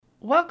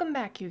Welcome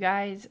back, you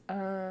guys.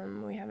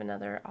 We have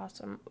another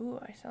awesome. Ooh,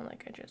 I sound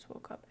like I just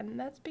woke up, and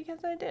that's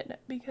because I did.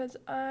 Because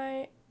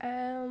I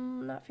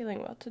am not feeling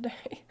well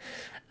today,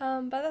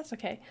 but that's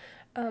okay.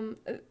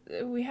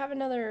 We have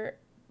another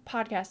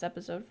podcast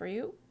episode for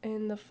you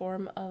in the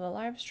form of a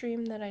live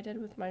stream that I did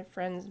with my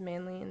friends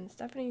Manly and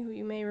Stephanie, who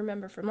you may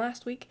remember from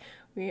last week.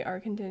 We are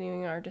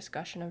continuing our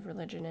discussion of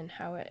religion and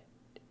how it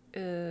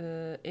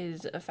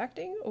is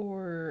affecting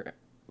or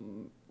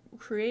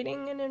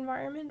creating an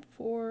environment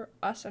for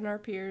us and our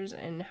peers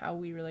and how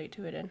we relate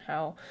to it and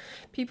how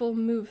people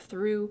move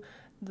through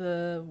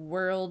the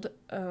world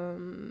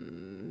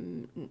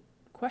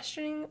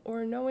questioning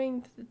or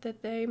knowing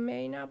that they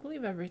may not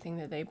believe everything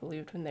that they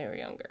believed when they were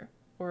younger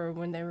or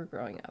when they were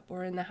growing up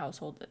or in the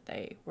household that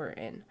they were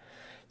in.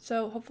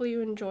 So hopefully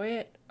you enjoy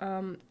it,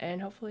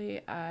 and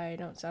hopefully I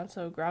don't sound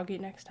so groggy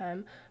next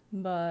time,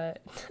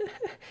 but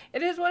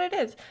it is what it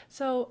is.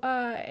 So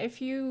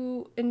if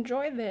you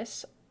enjoy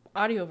this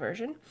audio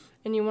version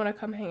and you want to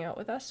come hang out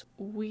with us,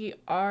 we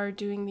are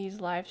doing these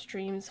live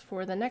streams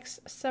for the next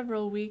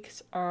several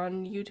weeks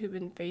on YouTube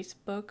and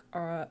Facebook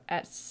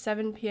at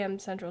 7 p.m.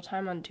 Central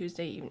Time on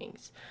Tuesday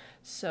evenings.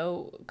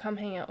 So come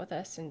hang out with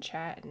us and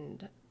chat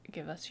and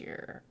give us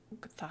your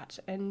thoughts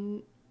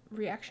and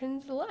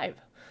reactions live.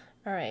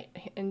 All right,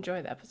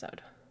 enjoy the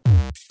episode.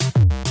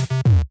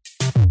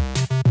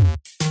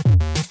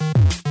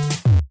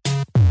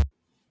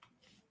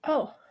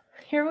 Oh,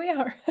 here we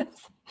are.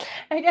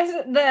 I guess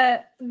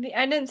the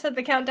I didn't set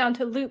the countdown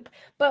to loop,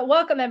 but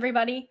welcome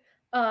everybody.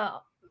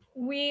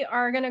 We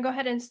are gonna go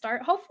ahead and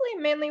start. Hopefully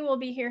Manly will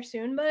be here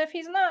soon, but if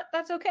he's not,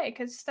 that's okay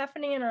because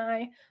Stephanie and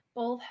I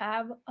both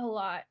have a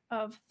lot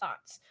of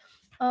thoughts.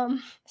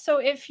 So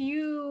if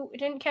you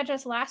didn't catch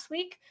us last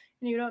week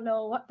and you don't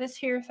know what this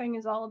here thing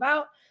is all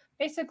about,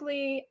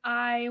 basically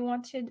I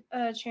wanted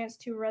a chance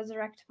to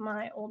resurrect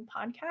my old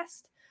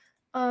podcast,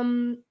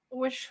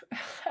 which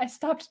I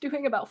stopped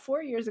doing about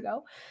 4 years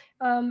ago.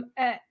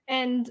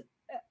 And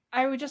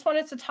I just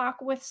wanted to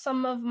talk with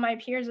some of my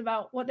peers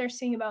about what they're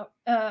seeing about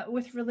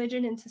with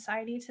religion in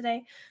society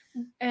today,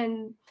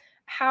 and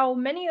how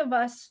many of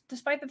us,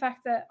 despite the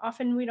fact that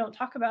often we don't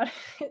talk about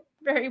it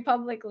very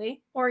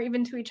publicly or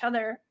even to each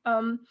other,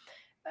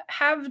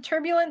 have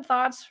turbulent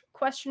thoughts,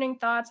 questioning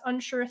thoughts,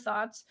 unsure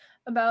thoughts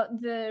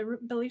about the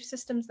belief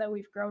systems that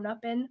we've grown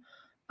up in.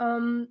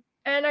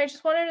 And I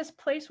just wanted a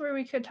place where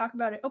we could talk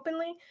about it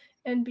openly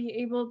and be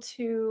able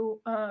to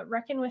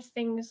reckon with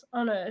things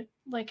on a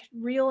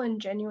real and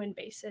genuine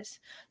basis.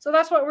 So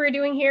that's what we're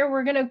doing here.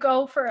 We're gonna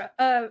go for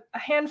a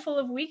handful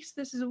of weeks.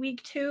 This is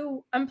week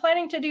 2. I'm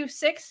planning to do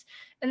 6,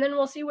 and then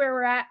we'll see where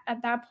we're at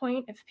that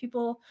point. If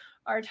people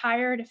are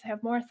tired, if they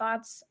have more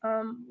thoughts,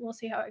 we'll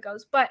see how it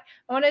goes. But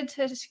I wanted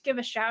to just give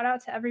a shout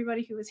out to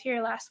everybody who was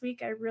here last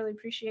week. I really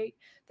appreciate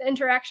the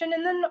interaction,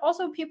 and then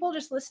also people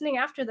just listening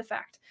after the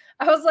fact.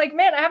 I was like,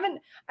 man, I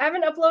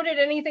haven't uploaded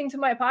anything to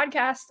my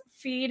podcast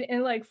feed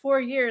in like 4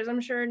 years.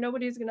 I'm sure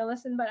nobody's going to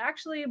listen, but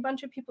actually a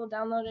bunch of people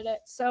downloaded it.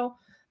 So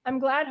I'm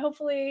glad.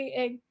 Hopefully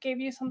it gave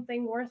you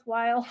something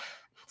worthwhile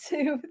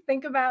to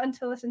think about and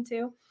to listen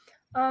to.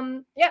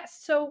 Yes.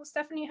 So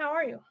Stephanie, how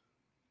are you?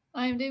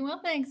 I'm doing well,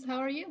 thanks. How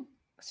are you?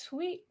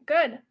 Sweet.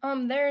 Good.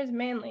 There's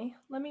Manly.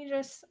 Let me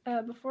just,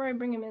 before I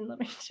bring him in, let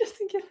me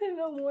just give him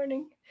a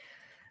warning.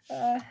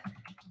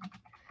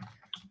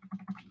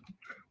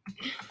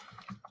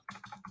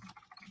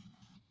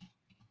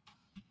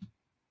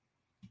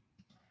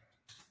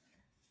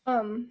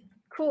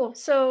 Cool.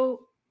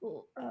 So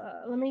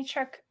let me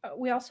check.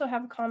 We also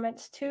have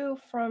comments too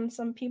from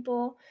some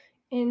people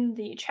in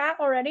the chat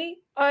already,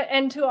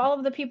 and to all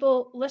of the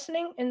people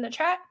listening in the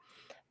chat.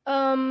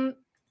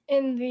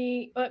 In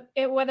the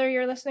whether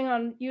you're listening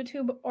on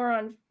YouTube or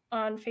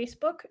on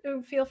Facebook,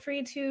 feel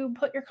free to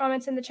put your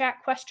comments in the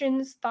chat,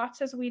 questions,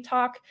 thoughts as we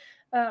talk.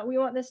 We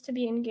want this to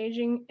be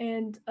engaging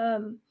and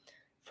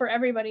for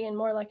everybody and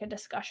more like a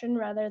discussion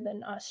rather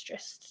than us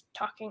just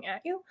talking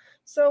at you.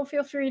 So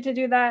feel free to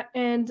do that,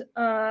 and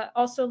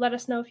also let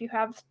us know if you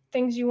have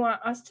things you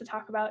want us to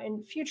talk about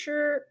in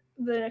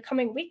the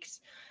coming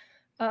weeks.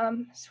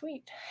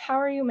 Sweet. How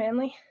are you,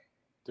 Manly?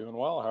 Doing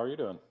well. How are you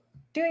doing?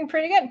 Doing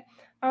pretty good.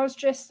 I was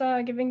just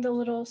giving the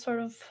little sort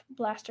of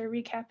blaster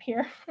recap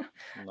here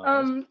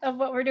Nice. of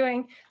what we're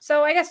doing.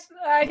 So I guess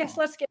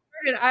let's get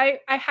started. I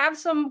have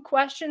some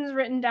questions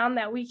written down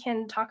that we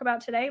can talk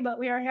about today, but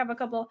we already have a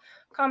couple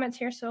comments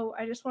here, so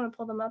I just want to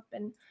pull them up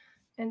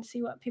and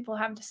see what people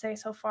have to say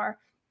so far.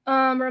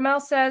 Ramel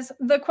says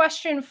the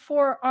question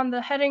on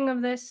the heading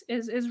of this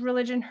is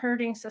religion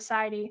hurting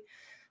society?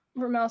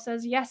 Ramel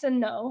says yes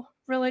and no.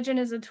 Religion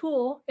is a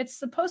tool. It's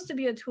supposed to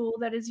be a tool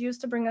that is used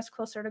to bring us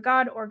closer to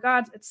God or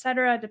gods,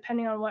 etc.,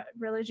 depending on what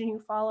religion you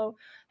follow.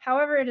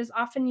 However, it is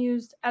often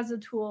used as a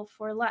tool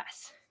for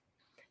less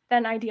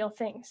than ideal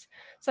things,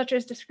 such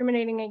as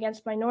discriminating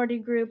against minority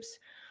groups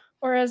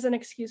or as an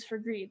excuse for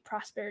greed,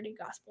 prosperity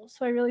gospel.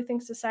 So I really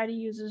think society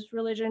uses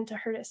religion to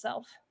hurt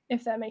itself,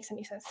 if that makes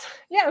any sense.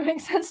 Yeah, it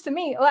makes sense to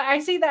me. I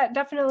see that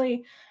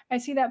definitely. I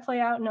see that play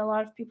out in a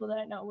lot of people that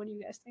I know. What do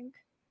you guys think?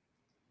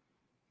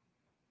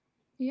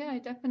 Yeah, I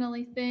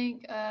definitely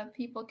think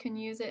people can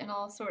use it in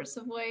all sorts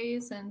of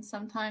ways. And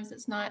sometimes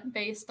it's not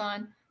based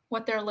on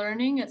what they're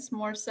learning. It's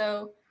more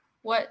so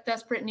what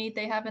desperate need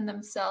they have in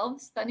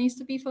themselves that needs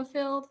to be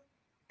fulfilled.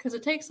 Because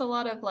it takes a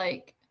lot of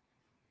like,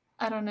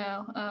 I don't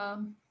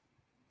know,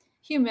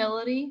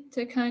 humility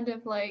to kind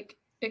of like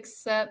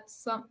accept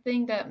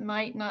something that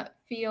might not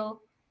feel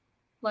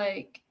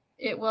like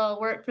it will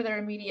work for their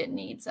immediate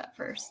needs at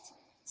first.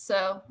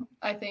 So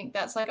I think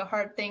that's like a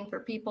hard thing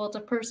for people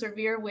to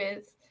persevere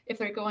with if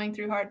they're going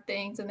through hard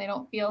things and they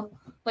don't feel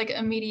like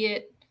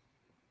immediate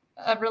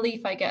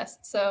relief, I guess.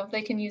 So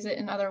they can use it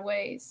in other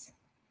ways.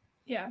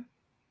 Yeah.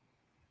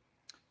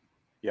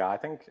 Yeah, I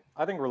think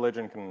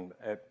religion can,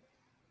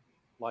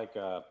 like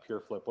Pure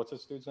Flip. What's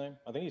this dude's name?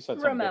 I think he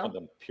said something Ramel. different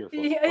than Pure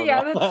Flip.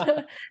 Yeah,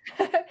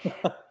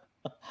 that's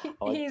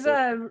like he's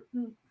Pure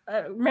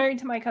married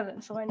to my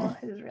cousin, so I know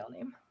his real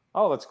name.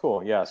 Oh, that's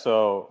cool. Yeah.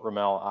 So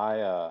Ramel,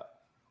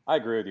 I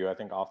agree with you. I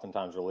think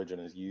oftentimes religion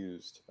is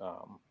used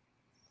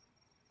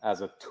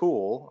as a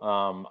tool.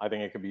 I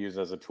think it could be used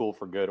as a tool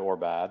for good or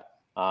bad.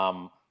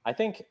 I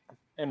think,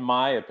 in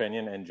my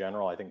opinion, in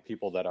general, I think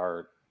people that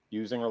are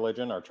using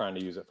religion are trying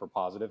to use it for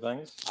positive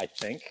things, I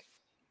think.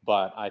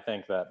 But I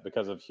think that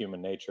because of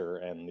human nature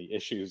and the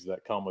issues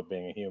that come with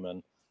being a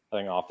human, I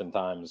think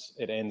oftentimes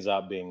it ends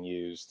up being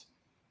used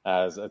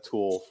as a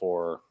tool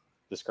for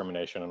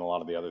discrimination and a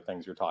lot of the other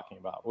things you're talking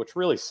about, which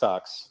really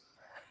sucks.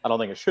 I don't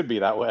think it should be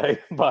that way,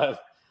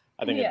 but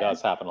I think it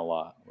does happen a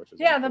lot, which is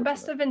the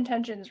best of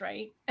intentions,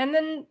 right? And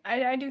then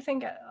I do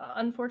think,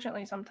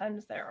 unfortunately,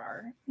 sometimes there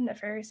are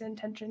nefarious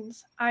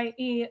intentions,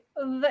 i.e.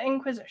 the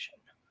Inquisition.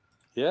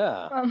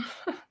 Yeah.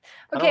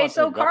 Okay,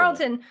 so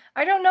Carlton,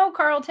 I don't know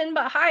Carlton,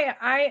 but hi,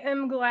 I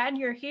am glad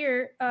you're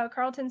here.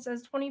 Carlton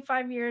says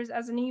 25 years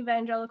as an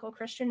evangelical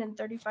Christian and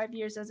 35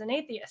 years as an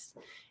atheist.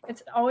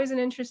 It's always an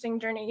interesting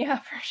journey. Yeah,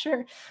 for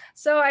sure.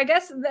 So I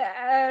guess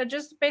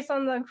just based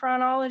on the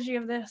chronology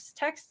of this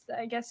text,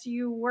 I guess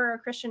you were a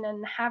Christian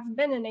and have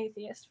been an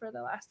atheist for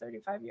the last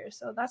 35 years.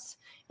 So that's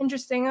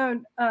interesting. I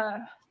would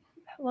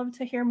love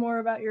to hear more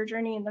about your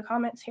journey in the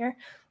comments here.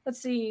 Let's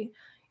see.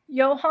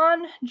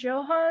 Johan,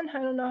 I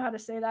don't know how to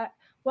say that.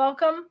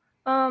 Welcome.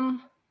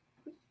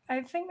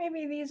 I think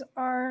maybe these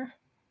are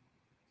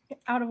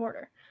out of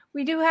order.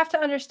 We do have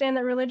to understand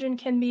that religion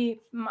can be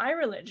my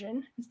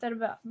religion instead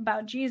of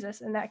about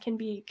Jesus, and that can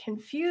be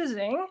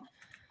confusing.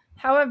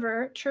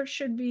 However, church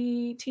should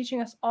be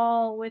teaching us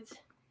all with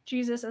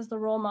Jesus as the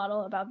role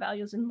model about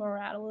values and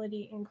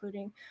morality,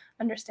 including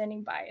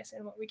understanding bias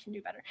and what we can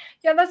do better.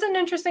 Yeah, that's an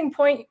interesting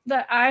point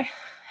that I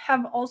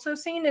have also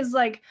seen is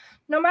like,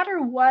 no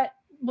matter what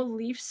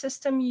belief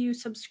system you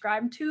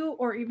subscribe to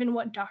or even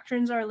what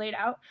doctrines are laid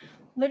out,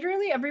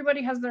 literally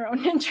everybody has their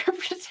own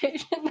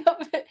interpretation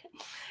of it.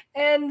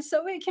 And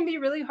so it can be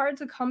really hard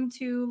to come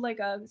to like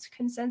a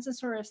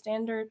consensus or a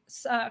standard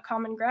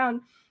common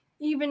ground,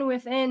 even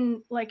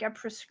within like a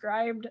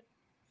prescribed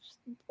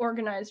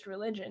organized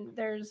religion.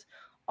 There's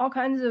all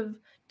kinds of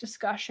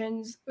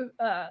discussions,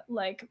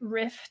 like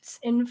rifts,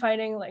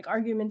 infighting, like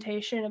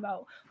argumentation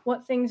about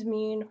what things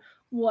mean,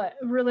 what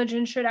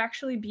religion should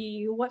actually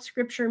be, what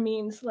scripture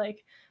means.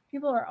 Like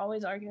people are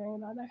always arguing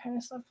about that kind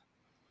of stuff.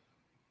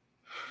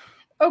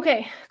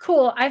 Okay,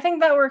 cool. I think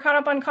that we're caught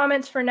up on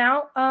comments for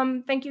now.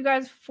 Thank you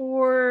guys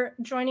for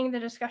joining the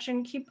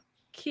discussion. Keep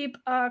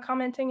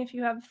commenting if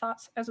you have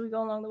thoughts as we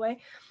go along the way.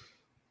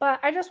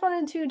 But I just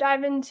wanted to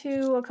dive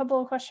into a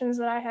couple of questions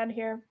that I had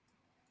here.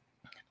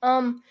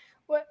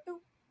 What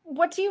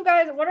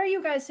are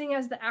you guys seeing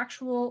as the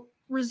actual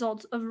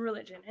results of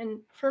religion?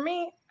 And for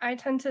me, I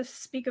tend to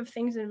speak of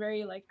things in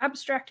very like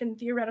abstract and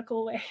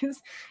theoretical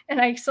ways,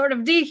 and I sort of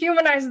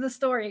dehumanize the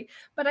story.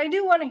 But I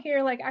do want to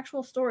hear like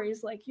actual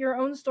stories, like your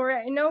own story.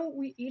 I know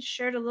we each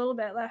shared a little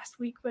bit last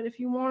week, but if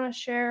you want to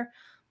share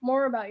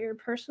more about your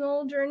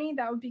personal journey,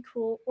 that would be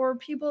cool. Or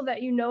people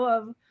that you know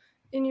of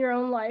in your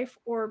own life,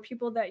 or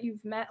people that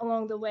you've met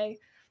along the way,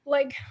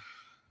 like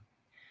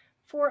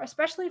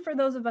especially for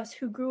those of us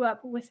who grew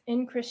up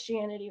within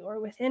Christianity or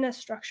within a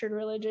structured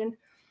religion,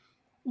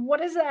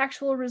 what is the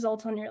actual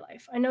result on your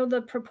life? I know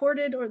the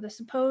purported or the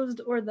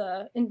supposed or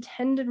the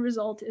intended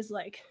result is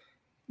like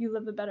you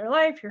live a better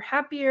life, you're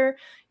happier,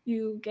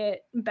 you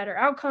get better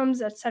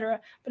outcomes,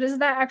 etc. But is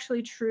that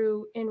actually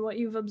true in what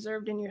you've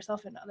observed in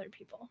yourself and other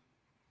people?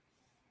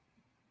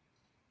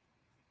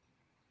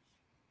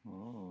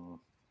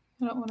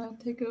 I don't want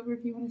to take over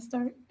if you want to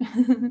start.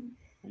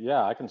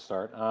 Yeah, I can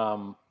start.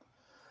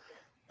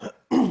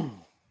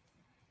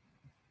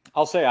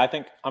 I'll say I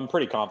think I'm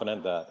pretty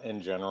confident that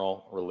in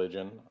general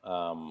religion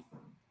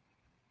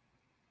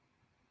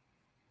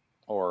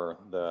or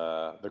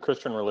the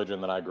Christian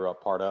religion that I grew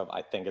up part of,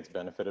 I think it's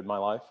benefited my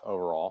life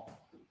overall.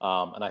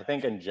 And I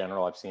think in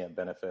general, I've seen it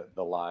benefit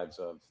the lives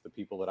of the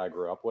people that I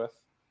grew up with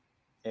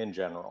in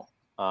general.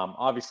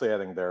 Obviously, I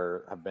think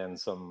there have been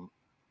some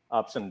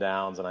ups and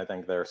downs, and I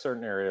think there are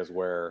certain areas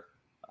where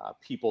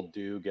people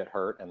do get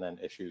hurt and then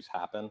issues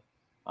happen,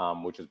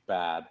 which is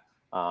bad.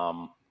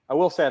 I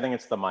will say I think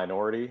it's the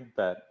minority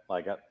that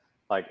like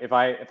like if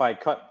I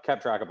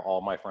kept track of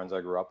all my friends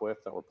I grew up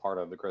with that were part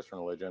of the Christian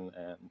religion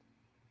and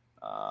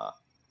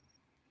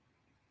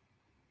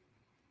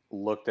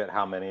looked at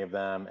how many of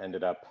them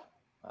ended up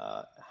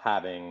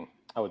having,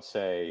 I would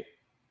say,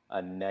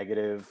 a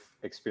negative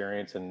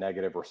experience and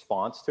negative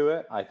response to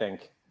it, I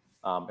think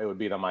it would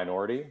be the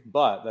minority.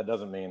 But that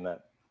doesn't mean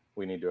that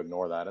we need to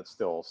ignore that. It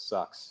still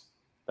sucks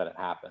that it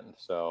happened.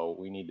 So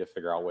we need to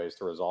figure out ways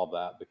to resolve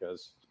that,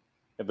 because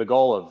if the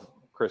goal of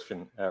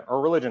Christian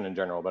or religion in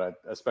general,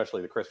 but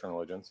especially the Christian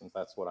religion, since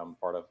that's what I'm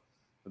part of,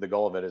 the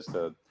goal of it is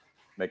to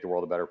make the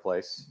world a better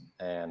place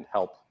and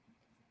help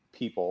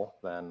people,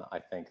 then I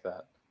think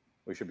that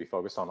we should be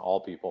focused on all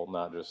people,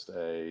 not just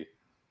a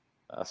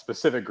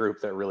specific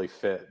group that really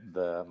fit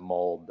the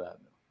mold that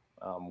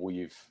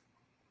we've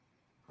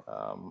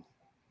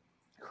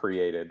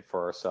created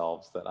for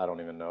ourselves, that I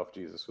don't even know if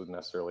Jesus would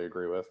necessarily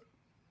agree with.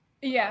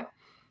 Yeah.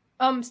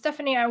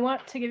 Stephanie, I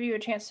want to give you a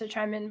chance to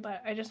chime in,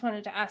 but I just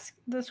wanted to ask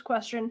this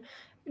question.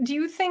 Do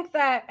you think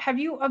that, have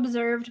you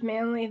observed,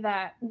 Manly,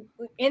 that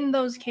in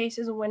those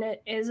cases when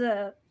it is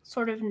a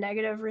sort of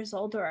negative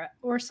result,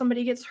 or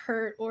somebody gets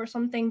hurt, or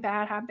something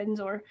bad happens,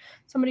 or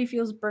somebody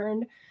feels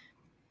burned,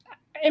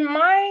 in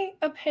my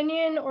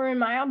opinion or in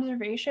my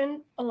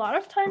observation, a lot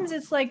of times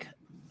it's like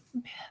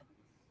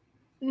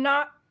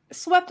not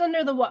swept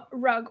under the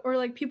rug, or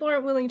like people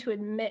aren't willing to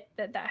admit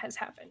that that has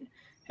happened.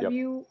 Have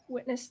you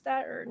witnessed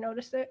that or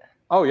noticed it?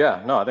 Oh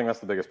yeah, no, I think that's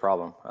the biggest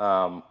problem.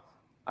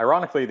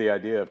 Ironically, the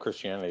idea of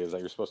Christianity is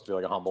that you're supposed to be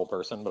like a humble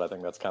person, but I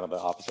think that's kind of the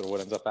opposite of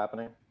what ends up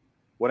happening.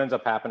 What ends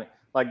up happening,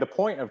 like the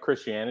point of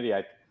Christianity,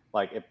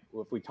 if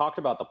we talked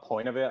about the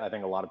point of it, I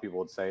think a lot of people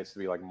would say it's to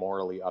be like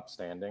morally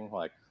upstanding,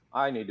 like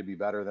I need to be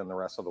better than the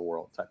rest of the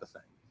world type of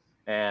thing.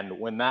 And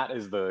when that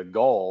is the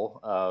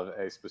goal of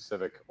a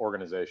specific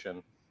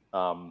organization,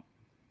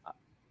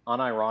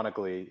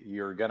 unironically,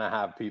 you're going to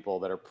have people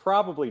that are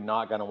probably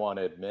not going to want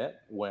to admit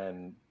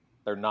when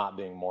they're not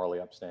being morally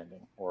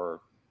upstanding,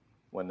 or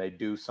when they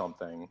do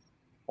something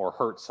or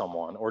hurt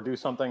someone or do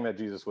something that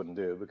Jesus wouldn't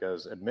do,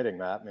 because admitting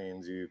that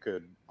means you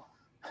could,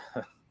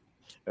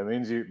 it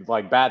means you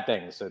like bad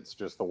things. It's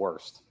just the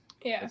worst.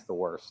 Yeah. It's the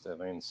worst. I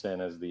mean,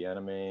 sin is the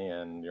enemy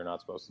and you're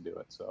not supposed to do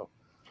it. So,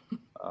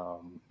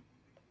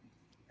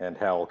 and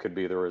hell could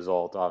be the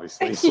result,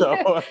 obviously.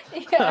 So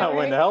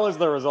when hell is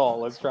the result,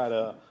 let's try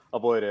to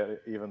avoid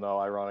it, even though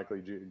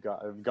ironically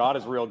if God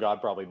is real, God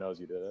probably knows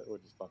you did it,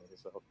 which is funny.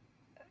 So,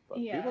 but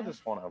people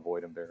just want to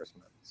avoid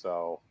embarrassment.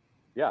 So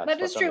yeah,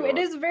 that is true. It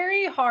is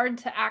very hard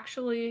to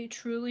actually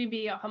truly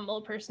be a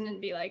humble person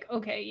and be like,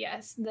 okay,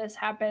 yes, this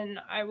happened,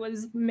 I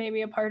was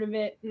maybe a part of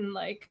it, and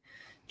like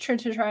try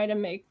to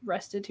make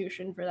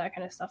restitution for that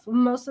kind of stuff.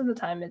 Most of the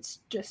time it's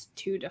just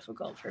too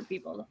difficult for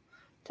people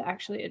to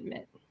actually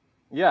admit.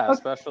 Yeah, okay.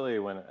 especially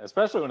when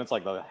it's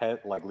like the head,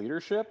 like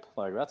leadership,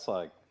 like that's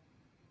like,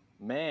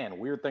 man,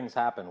 weird things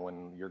happen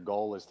when your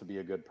goal is to be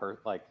a good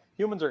person. Like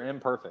humans are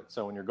imperfect.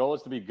 So when your goal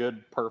is to be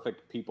good,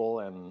 perfect people,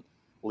 and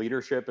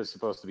leadership is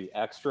supposed to be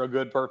extra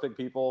good, perfect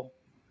people,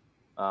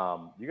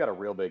 you got a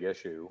real big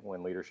issue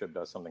when leadership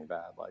does something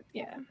bad. Like,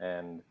 yeah.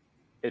 And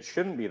it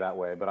shouldn't be that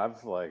way. But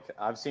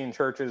I've seen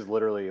churches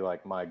literally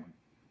like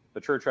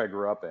the church I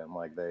grew up in,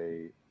 like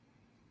they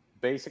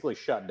basically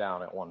shut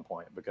down at one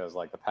point because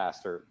like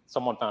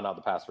someone found out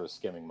the pastor was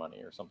skimming money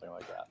or something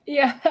like that.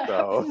 Yeah.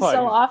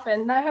 So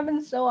often. That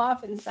happens so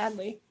often,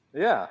 sadly.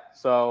 Yeah.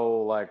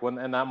 So like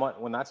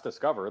when that's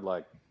discovered,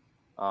 like,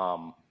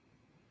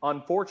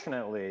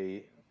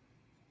 unfortunately,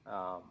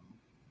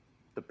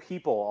 the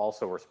people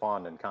also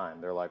respond in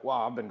kind. They're like,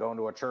 wow, I've been going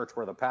to a church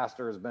where the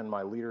pastor has been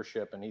my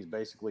leadership and he's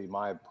basically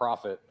my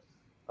prophet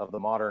of the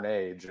modern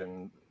age.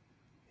 And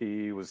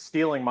he was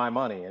stealing my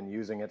money and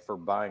using it for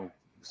buying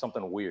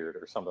something weird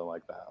or something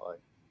like that. Like,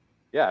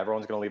 yeah,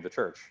 everyone's going to leave the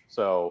church.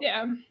 So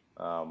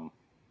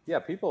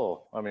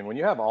people, I mean, when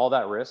you have all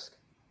that risk,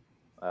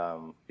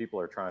 people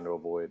are trying to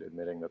avoid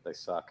admitting that they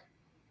suck.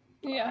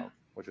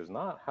 Which is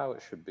not how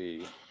it should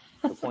be.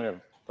 The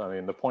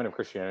point of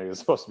Christianity is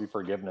supposed to be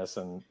forgiveness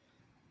and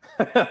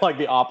like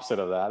the opposite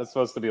of that. It's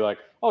supposed to be like,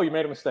 oh, you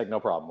made a mistake, no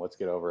problem, let's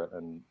get over it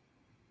and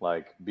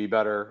like be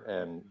better,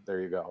 and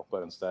there you go.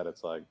 But instead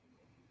it's like,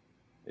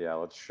 yeah,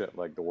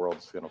 like the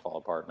world's going to fall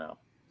apart now.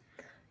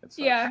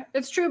 Yeah,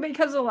 it's true,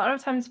 because a lot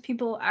of times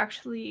people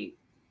actually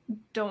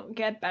don't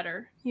get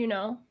better, you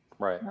know?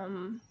 Right.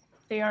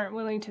 They aren't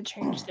willing to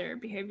change their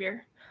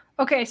behavior.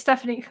 Okay,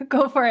 Stephanie,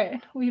 go for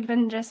it. We've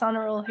been just on a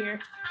roll here.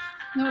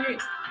 No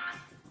worries.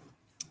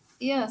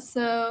 Yeah,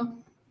 so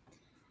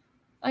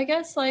I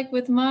guess like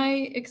with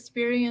my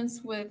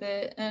experience with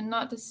it, and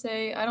not to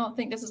say, I don't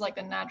think this is like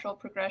the natural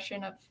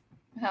progression of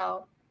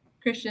how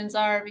Christians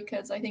are,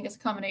 because I think it's a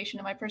combination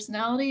of my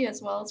personality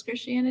as well as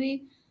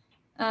Christianity.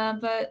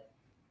 But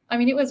I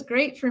mean, it was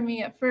great for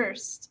me at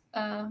first.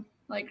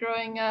 Like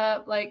growing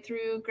up, like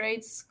through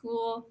grade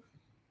school,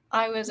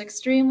 I was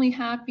extremely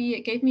happy.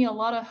 It gave me a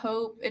lot of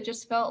hope. It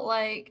just felt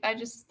like I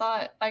just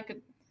thought I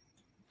could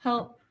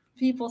help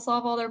people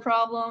solve all their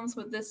problems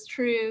with this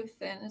truth.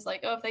 And it's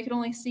like, oh, if they could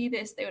only see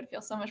this, they would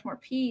feel so much more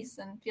peace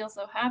and feel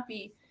so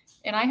happy.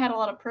 and I had a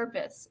lot of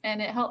purpose,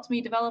 and it helped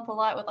me develop a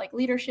lot with like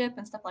leadership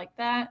and stuff like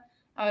that.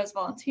 I was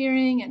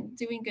volunteering and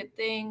doing good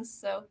things.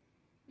 So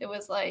it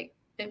was like,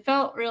 it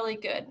felt really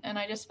good. And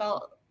I just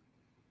felt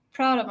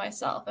proud of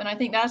myself. And I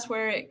think that's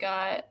where it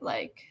got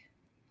like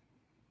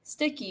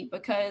sticky,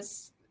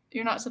 because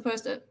you're not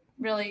supposed to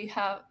really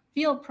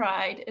feel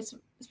pride. It's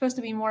supposed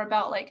to be more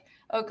about like,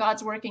 oh,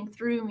 God's working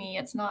through me.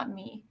 It's not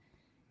me.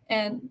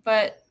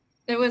 But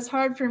it was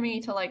hard for me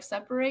to like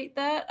separate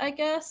that, I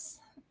guess.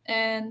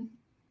 And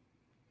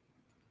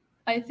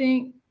I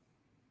think,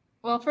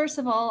 well, first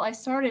of all, I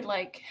started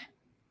like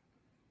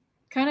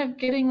kind of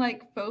getting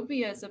like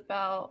phobias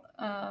about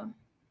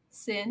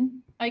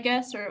sin, I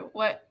guess, or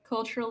what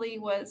culturally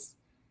was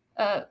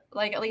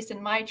like, at least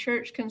in my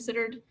church,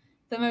 considered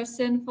the most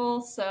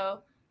sinful.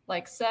 So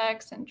like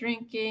sex and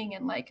drinking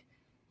and like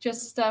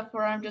just stuff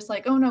where I'm just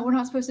like, oh no, we're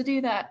not supposed to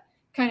do that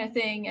kind of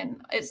thing.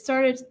 And it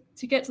started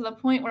to get to the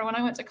point where when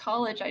I went to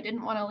college, I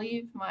didn't want to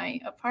leave my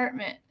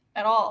apartment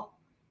at all.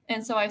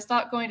 And so I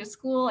stopped going to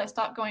school. I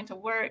stopped going to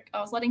work.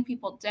 I was letting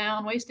people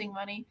down, wasting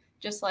money,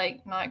 just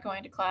like not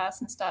going to class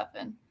and stuff.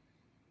 And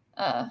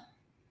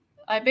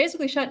I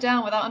basically shut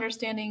down without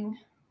understanding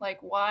like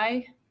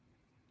why.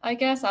 I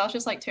guess I was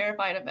just like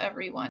terrified of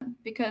everyone,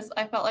 because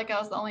I felt like I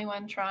was the only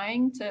one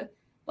trying to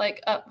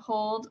like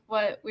uphold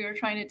what we were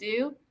trying to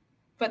do.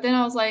 But then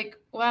I was like,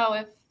 wow,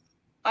 if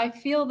I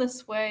feel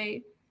this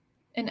way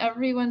and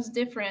everyone's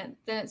different,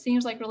 then it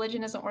seems like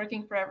religion isn't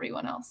working for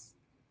everyone else.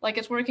 Like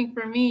it's working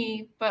for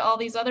me, but all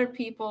these other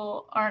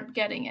people aren't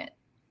getting it.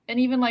 And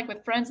even like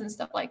with friends and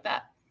stuff like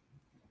that.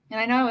 And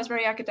I know I was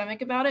very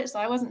academic about it, so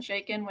I wasn't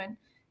shaken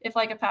if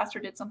like a pastor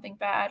did something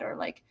bad, or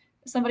like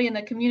somebody in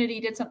the community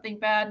did something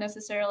bad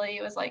necessarily.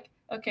 It was like,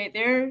 okay,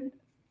 they're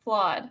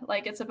flawed.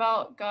 Like it's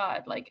about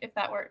God, like if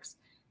that works.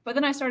 But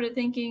then I started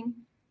thinking,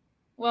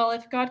 well,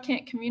 if God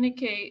can't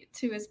communicate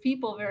to his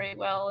people very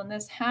well and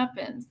this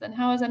happens, then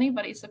how is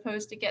anybody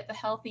supposed to get the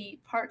healthy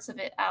parts of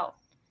it out?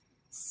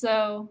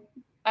 So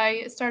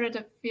I started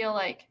to feel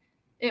like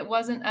it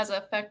wasn't as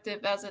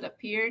effective as it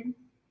appeared.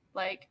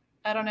 Like,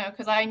 I don't know,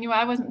 because I knew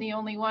I wasn't the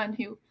only one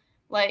who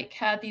like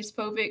had these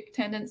phobic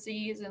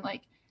tendencies, and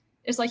like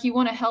it's like you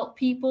want to help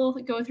people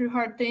go through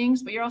hard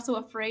things, but you're also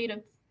afraid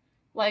of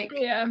like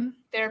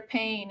their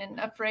pain and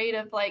afraid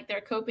of like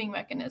their coping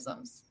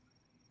mechanisms.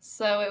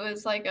 So it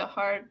was like a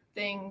hard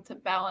thing to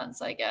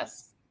balance, I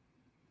guess.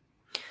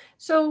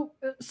 So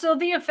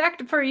the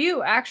effect for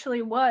you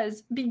actually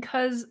was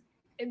because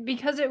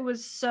it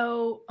was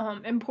so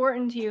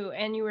important to you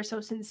and you were so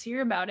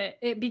sincere about it,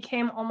 it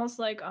became almost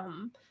like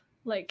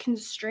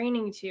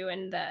constraining to you,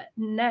 and the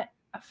net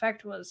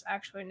effect was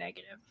actually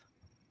negative.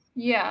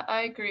 Yeah,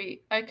 I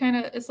agree.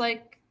 It's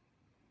like,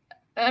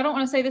 I don't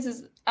want to say this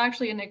is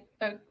actually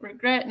a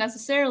regret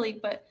necessarily,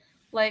 but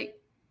like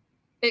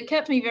it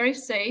kept me very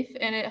safe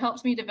and it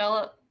helped me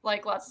develop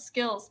like lots of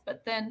skills.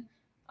 But then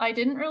I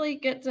didn't really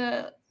get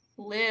to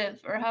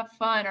live or have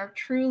fun or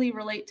truly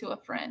relate to a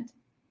friend.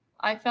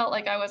 I felt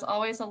like I was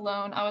always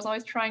alone. I was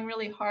always trying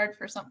really hard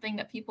for something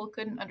that people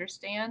couldn't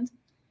understand,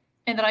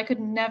 and that I could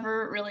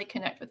never really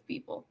connect with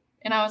people.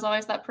 And I was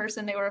always that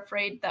person they were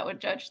afraid that would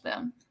judge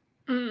them.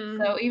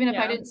 So even if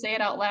I didn't say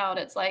it out loud,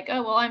 it's like,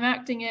 oh, well, I'm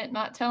acting it,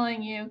 not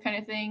telling you kind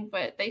of thing,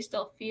 but they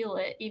still feel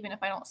it even if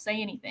I don't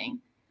say anything.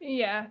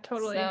 Yeah,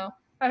 totally. So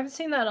I've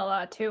seen that a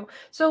lot too.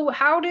 So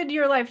how did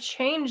your life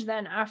change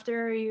then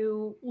after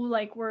you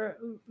like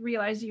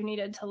realized you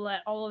needed to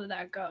let all of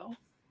that go?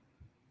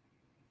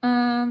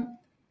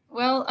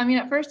 Well, I mean,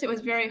 at first it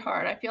was very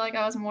hard. I feel like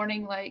I was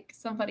mourning like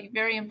somebody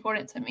very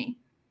important to me,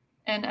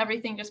 and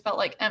everything just felt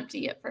like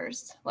empty at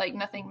first, like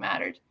nothing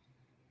mattered.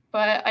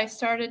 But I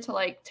started to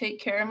like take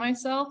care of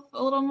myself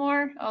a little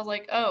more. I was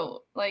like,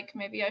 oh, like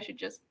maybe I should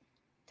just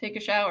take a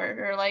shower,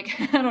 or like,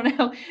 I don't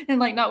know, and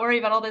like not worry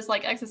about all this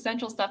like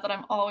existential stuff that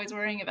I'm always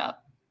worrying about.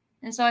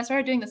 And so I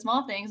started doing the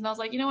small things, and I was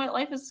like, you know what,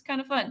 life is kind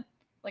of fun.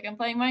 Like I'm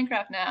playing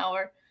Minecraft now,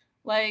 or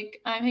like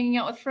I'm hanging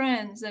out with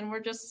friends, and we're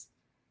just,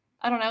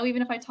 I don't know,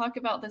 even if I talk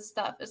about this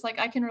stuff, it's like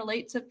I can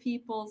relate to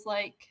people's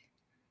like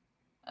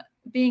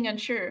being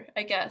unsure,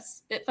 I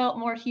guess. It felt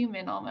more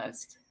human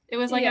almost. It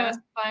was like I was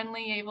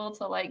finally able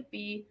to like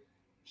be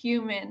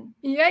human.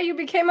 Yeah, you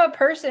became a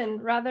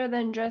person rather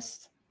than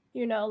just,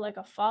 like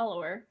a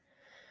follower.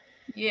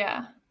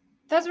 Yeah.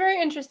 That's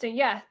very interesting.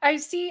 Yeah. I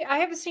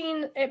have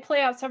seen it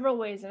play out several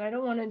ways, and I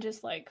don't want to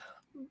just like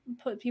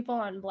put people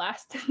on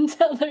blast and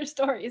tell their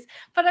stories,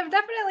 but I've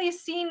definitely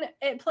seen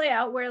it play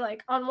out where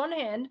like on one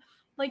hand,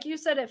 like you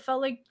said, it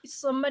felt like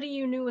somebody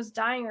you knew was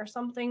dying, or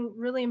something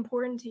really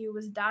important to you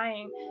was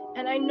dying.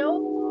 And I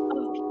know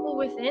of people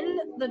within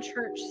the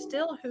church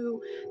still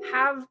who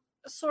have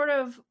sort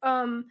of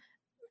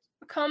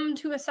come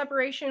to a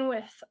separation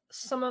with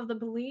some of the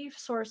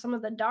beliefs or some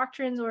of the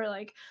doctrines, or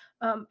like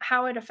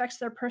how it affects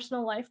their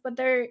personal life, but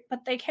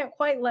they can't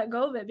quite let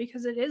go of it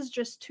because it is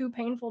just too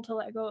painful to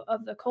let go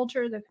of the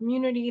culture, the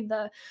community,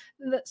 the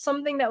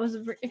something that was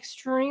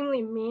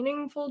extremely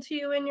meaningful to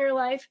you in your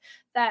life,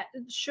 that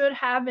should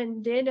have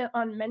and did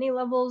on many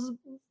levels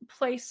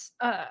place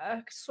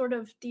a sort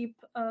of deep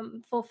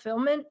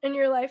fulfillment in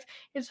your life.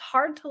 It's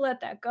hard to let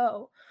that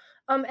go.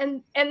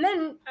 And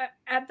then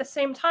at the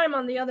same time,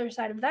 on the other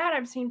side of that,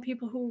 I've seen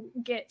people who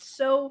get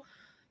so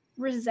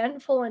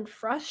resentful and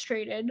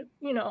frustrated,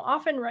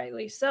 often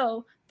rightly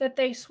so, that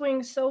they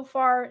swing so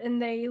far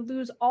and they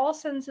lose all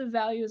sense of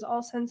values,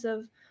 all sense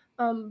of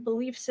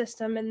belief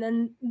system, and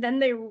then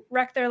they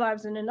wreck their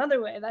lives in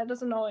another way. That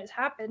doesn't always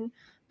happen,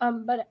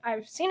 but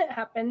I've seen it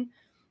happen.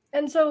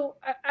 And so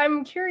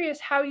I'm curious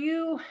how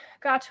you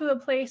got to a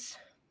place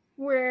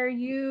where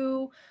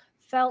you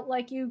felt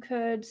like you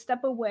could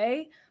step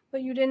away,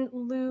 but you didn't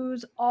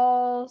lose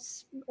all,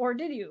 or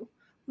did you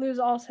lose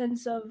all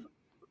sense of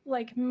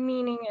like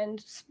meaning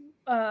and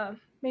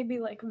maybe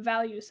like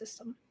value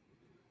system?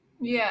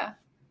 Yeah.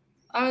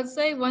 I would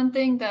say one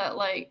thing that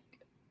like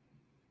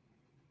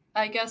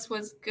I guess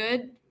was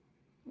good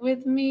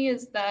with me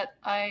is that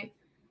how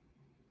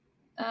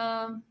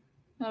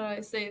do I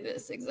say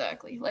this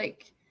exactly?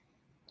 Like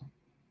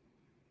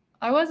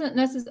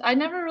I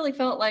never really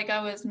felt like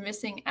I was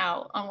missing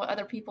out on what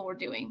other people were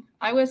doing.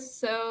 I was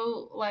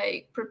so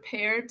like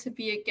prepared to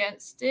be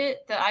against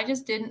it that I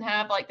just didn't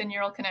have like the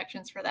neural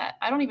connections for that.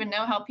 I don't even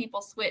know how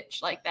people switch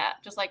like that,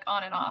 just like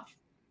on and off.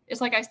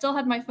 It's like I still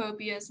had my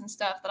phobias and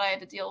stuff that I had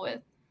to deal with.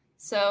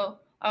 So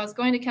I was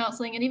going to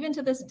counseling, and even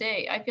to this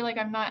day, I feel like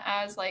I'm not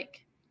as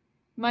like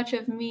much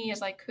of me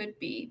as I could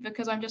be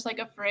because I'm just like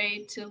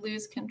afraid to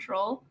lose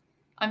control.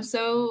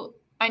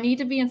 I need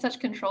to be in such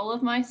control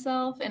of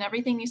myself, and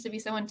everything needs to be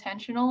so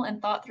intentional and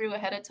thought through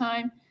ahead of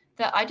time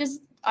that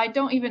I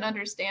don't even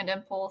understand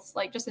impulse,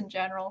 like just in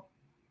general.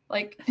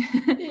 Like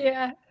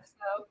Yeah.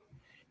 So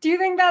Do you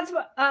think that's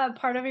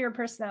part of your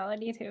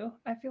personality too?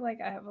 I feel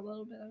like I have a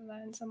little bit of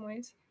that in some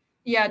ways.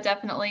 yeah,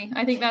 definitely.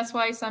 I think that's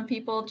why some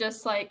people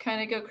just like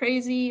kind of go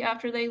crazy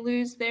after they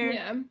lose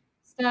their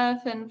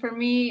stuff. And for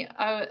me,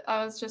 I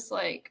was just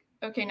like,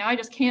 okay, now I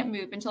just can't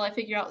move until I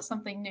figure out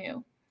something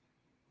new.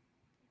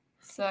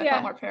 So I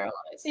felt more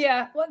paralyzed.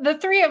 Yeah, well, the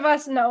three of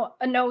us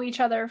know each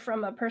other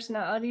from a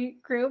personality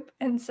group,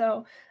 and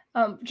so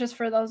just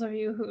for those of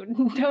you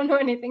who don't know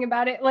anything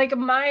about it, like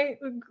my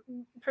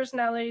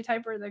personality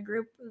type, or the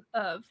group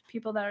of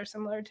people that are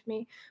similar to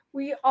me,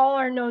 we all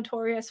are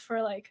notorious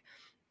for like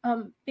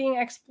being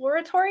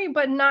exploratory,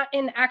 but not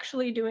in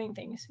actually doing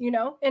things,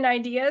 in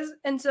ideas.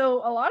 And so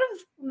a lot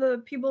of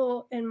the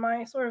people in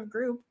my sort of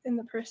group, in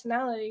the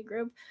personality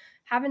group,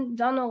 haven't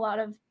done a lot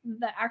of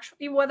the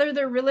actually, whether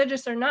they're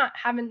religious or not,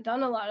 haven't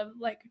done a lot of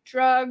like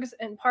drugs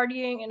and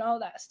partying and all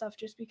that stuff,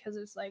 just because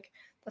it's like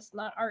that's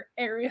not our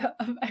area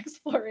of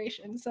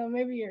exploration. So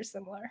maybe you're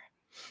similar.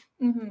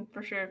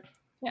 For sure.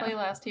 Yeah. Play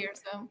last here,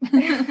 so.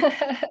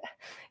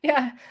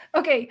 Yeah.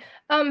 Okay.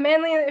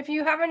 Manly, if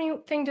you have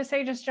anything to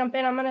say, just jump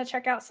in. I'm gonna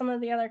check out some of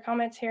the other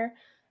comments here.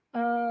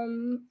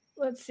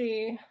 Let's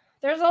see.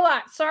 There's a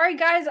lot. Sorry,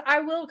 guys.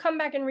 I will come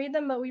back and read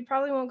them, but we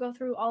probably won't go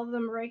through all of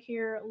them right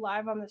here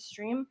live on the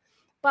stream.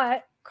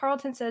 But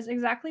Carlton says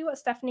exactly what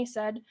Stephanie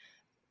said.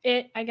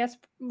 I guess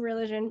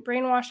religion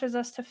brainwashes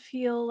us to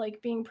feel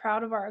like being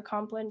proud of our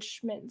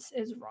accomplishments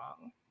is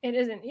wrong. It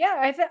isn't.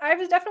 Yeah,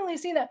 I've definitely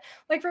seen that.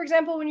 Like, for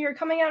example, when you're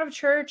coming out of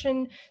church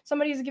and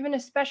somebody's given a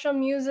special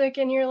music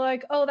and you're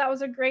like, oh, that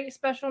was a great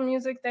special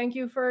music. Thank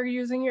you for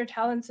using your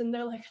talents. And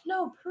they're like,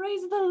 no,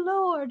 praise the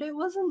Lord. It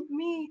wasn't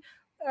me.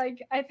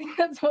 Like, I think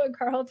that's what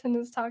Carlton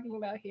is talking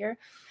about here.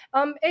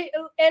 And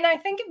I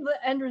think the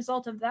end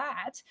result of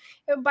that,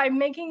 by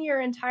making your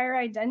entire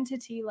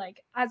identity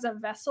like as a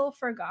vessel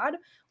for God,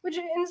 which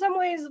in some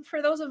ways,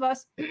 for those of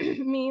us,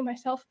 me,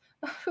 myself,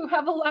 who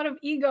have a lot of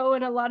ego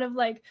and a lot of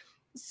like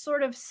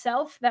sort of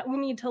self that we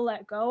need to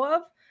let go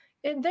of,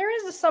 there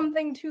is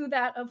something to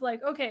that of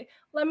like, okay,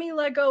 let me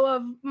let go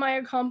of my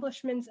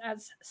accomplishments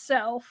as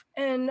self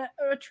and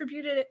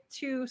attribute it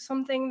to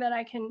something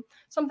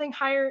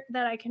higher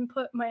that I can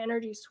put my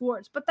energies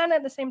towards. But then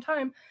at the same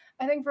time,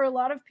 I think for a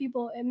lot of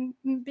people, and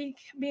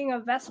being a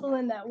vessel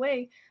in that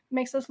way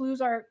makes us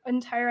lose our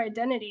entire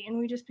identity, and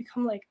we just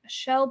become like a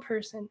shell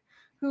person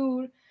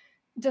who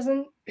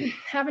doesn't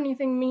have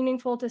anything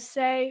meaningful to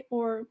say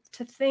or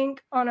to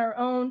think on our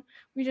own.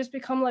 We just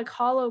become like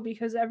hollow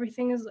because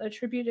everything is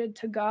attributed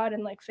to God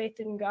and like faith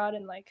in God,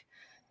 and like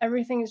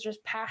everything is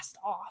just passed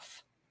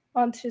off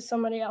onto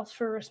somebody else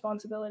for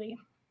responsibility.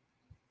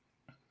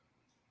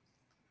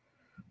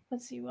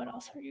 Let's see, what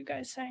else are you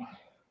guys saying?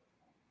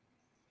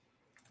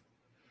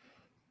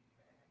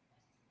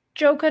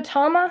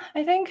 Jokatama,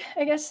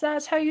 I guess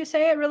that's how you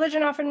say it.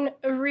 Religion often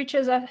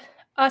reaches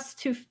us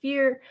to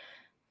fear.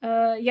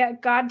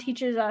 Yet God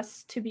teaches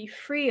us to be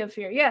free of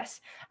fear.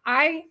 Yes,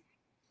 I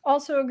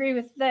also agree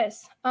with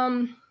this.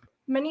 A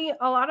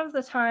lot of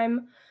the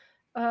time,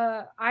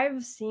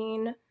 I've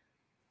seen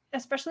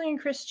especially in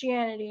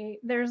Christianity,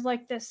 there's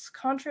like this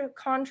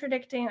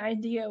contradicting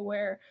idea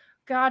where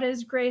God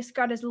is grace,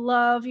 God is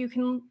love, you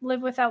can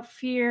live without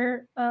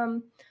fear.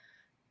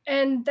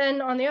 And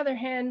then on the other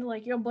hand,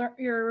 like you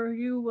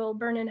will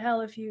burn in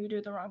hell if you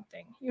do the wrong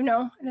thing, you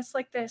know? And it's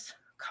like this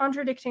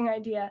contradicting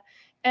idea.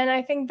 And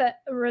I think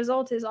that the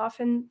result is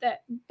often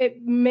that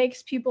it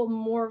makes people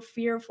more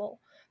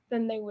fearful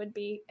than they would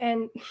be.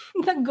 And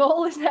the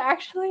goal is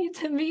actually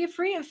to be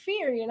free of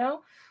fear, you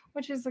know,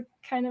 which is a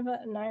kind of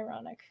an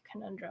ironic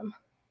conundrum.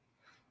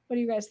 What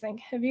do you guys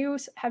think? Have you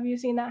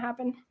seen that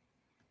happen?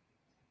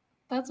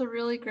 That's a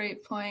really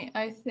great point.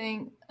 I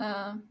think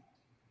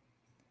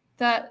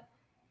that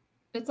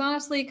it's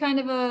honestly kind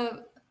of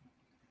a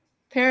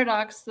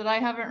paradox that I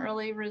haven't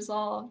really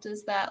resolved,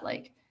 is that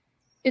like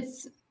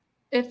it's,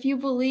 if you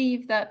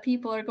believe that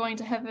people are going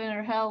to heaven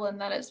or hell and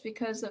that it's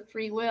because of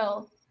free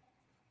will,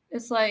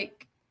 it's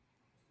like,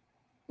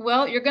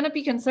 well, you're going to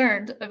be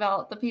concerned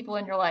about the people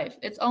in your life.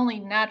 It's only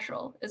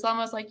natural. It's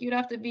almost like you'd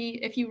have to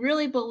be, if you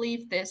really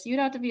believe this, you'd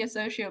have to be a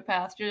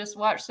sociopath to just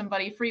watch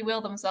somebody free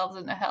will themselves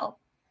into hell.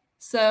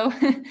 So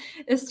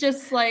it's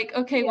just like,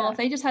 okay, well, if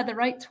they just had the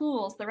right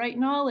tools, the right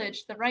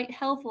knowledge, the right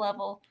health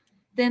level,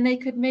 then they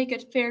could make a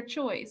fair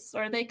choice,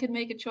 or they could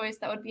make a choice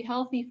that would be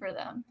healthy for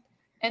them.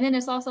 And then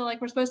it's also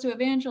like we're supposed to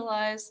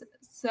evangelize,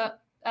 so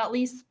at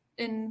least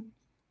in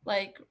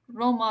like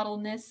role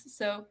modelness.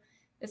 So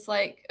it's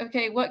like,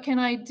 okay, what can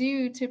I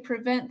do to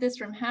prevent this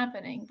from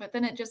happening? But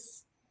then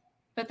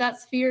but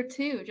that's fear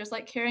too, just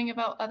like caring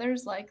about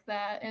others like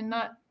that and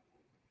not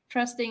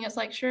trusting. It's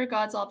like, sure,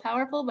 God's all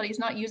powerful, but he's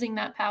not using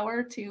that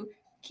power to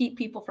keep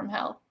people from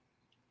hell.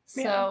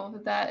 So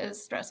that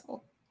is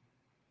stressful.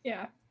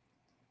 Yeah.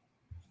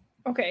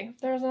 Okay,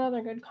 there's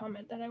another good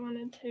comment that I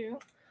wanted to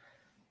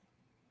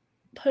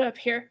put up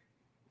here.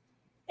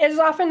 It is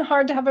often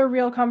hard to have a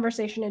real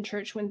conversation in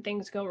church when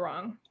things go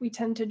wrong. We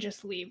tend to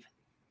just leave.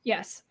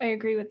 Yes, I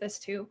agree with this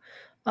too.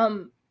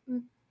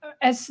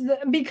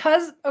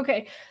 Because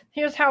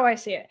here's how I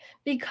see it.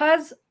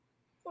 Because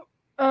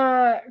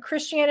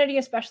Christianity,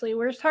 especially,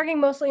 we're talking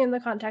mostly in the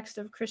context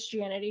of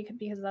Christianity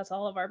because that's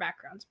all of our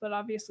backgrounds, but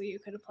obviously you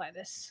could apply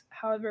this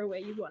however way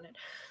you wanted.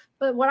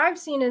 But what I've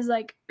seen is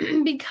like,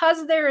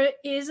 because there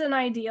is an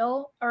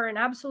ideal or an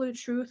absolute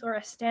truth or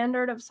a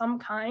standard of some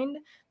kind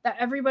that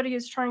everybody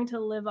is trying to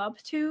live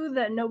up to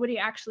that nobody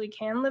actually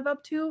can live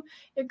up to,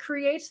 it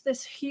creates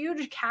this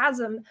huge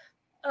chasm.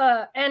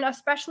 And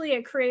especially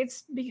it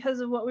creates,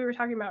 because of what we were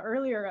talking about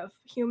earlier of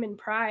human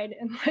pride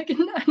and like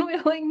an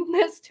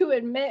unwillingness to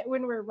admit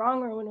when we're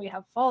wrong or when we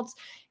have faults,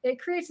 it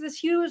creates this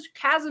huge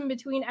chasm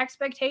between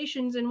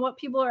expectations and what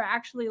people are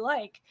actually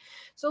like.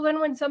 So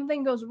then when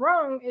something goes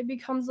wrong, it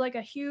becomes like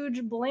a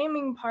huge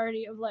blaming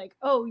party of like,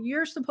 oh,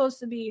 you're supposed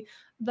to be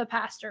the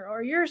pastor,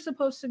 or you're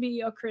supposed to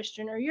be a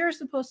Christian, or you're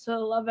supposed to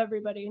love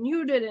everybody and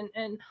you didn't.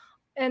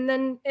 And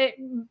then it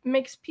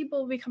makes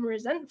people become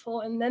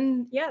resentful, and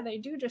then they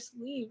do just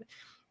leave.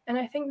 And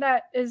I think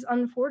that is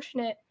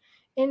unfortunate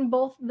in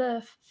both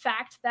the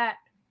fact that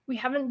we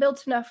haven't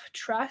built enough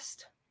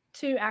trust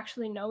to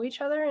actually know each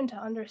other and to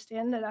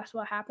understand that that's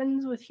what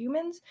happens with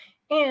humans.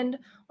 And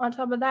on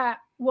top of that,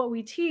 what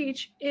we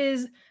teach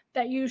is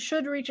that you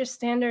should reach a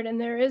standard and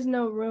there is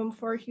no room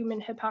for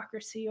human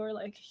hypocrisy or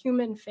like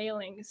human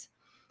failings.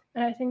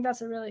 And I think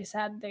that's a really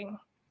sad thing.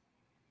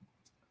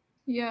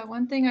 Yeah,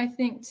 one thing I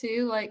think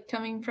too, like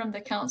coming from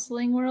the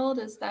counseling world,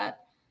 is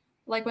that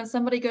like when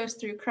somebody goes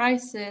through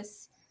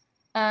crisis,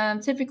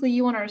 typically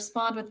you want to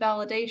respond with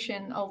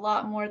validation a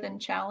lot more than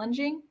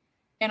challenging.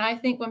 And I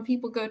think when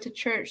people go to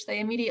church,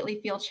 they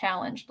immediately feel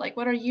challenged. Like,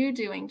 what are you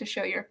doing to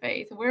show your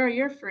faith? Where are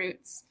your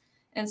fruits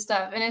and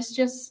stuff? And it's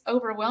just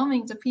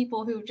overwhelming to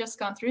people who've just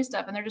gone through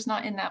stuff and they're just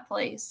not in that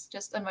place,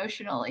 just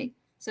emotionally.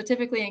 So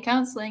typically in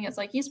counseling, it's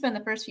like you spend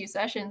the first few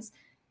sessions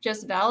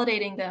just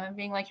validating them and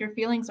being like, your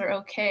feelings are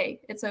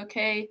okay. It's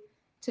okay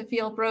to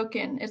feel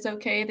broken. It's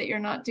okay that you're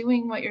not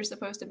doing what you're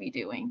supposed to be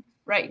doing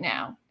right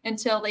now,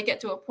 until they get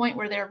to a point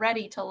where they're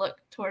ready to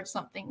look towards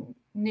something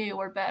new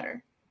or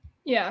better.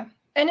 Yeah.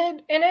 And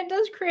it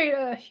does create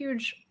a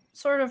huge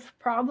sort of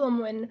problem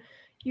when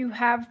you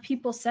have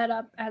people set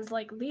up as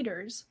like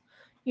leaders,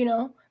 you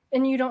know,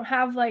 and you don't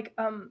have like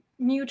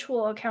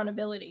mutual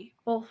accountability,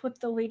 both with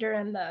the leader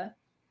and the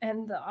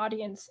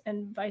audience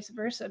and vice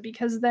versa.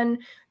 Because then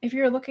if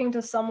you're looking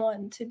to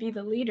someone to be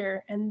the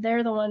leader and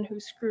they're the one who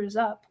screws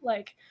up,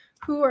 like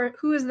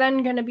who is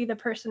then going to be the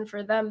person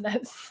for them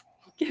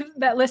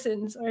that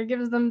listens or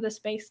gives them the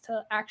space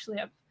to actually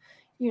have,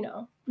 you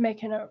know,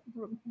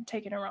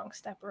 taking a wrong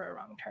step or a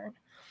wrong turn.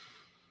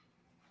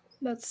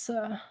 That's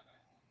a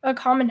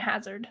common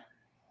hazard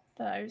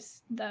that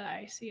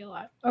I see a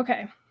lot.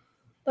 Okay,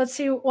 let's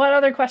see what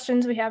other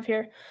questions we have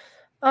here.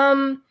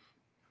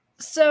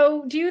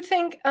 So do you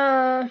think,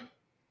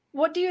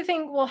 what do you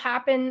think will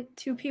happen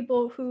to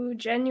people who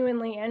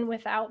genuinely and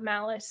without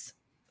malice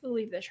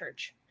leave the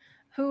church,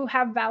 who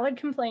have valid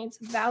complaints,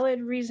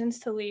 valid reasons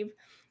to leave?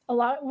 A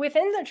lot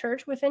within the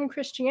church, within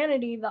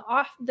Christianity,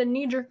 the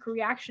knee-jerk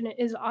reaction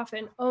is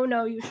often, oh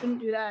no, you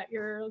shouldn't do that.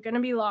 You're going to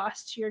be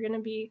lost. You're going to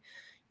be,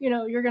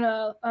 you're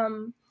gonna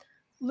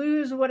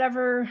lose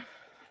whatever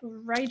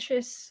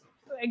righteous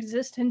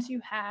existence you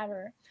had,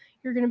 or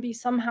you're gonna be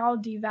somehow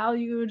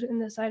devalued in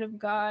the sight of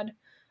God.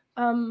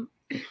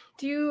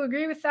 Do you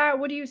agree with that?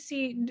 What do you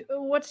see?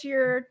 What's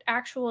your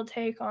actual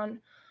take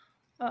on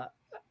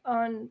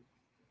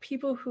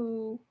people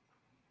who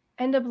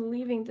end up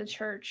leaving the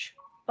church,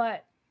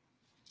 but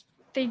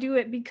they do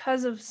it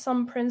because of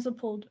some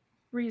principled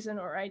reason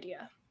or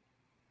idea?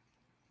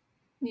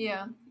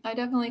 Yeah, I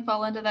definitely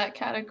fall into that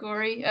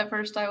category. At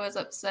first, I was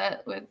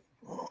upset with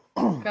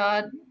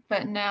God,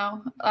 but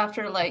now,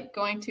 after like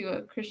going to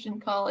a Christian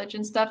college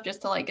and stuff,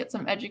 just to like get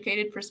some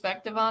educated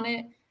perspective on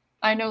it,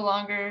 I no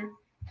longer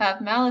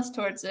have malice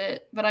towards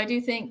it. But I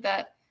do think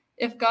that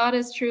if God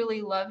is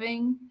truly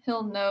loving,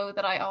 He'll know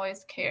that I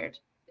always cared.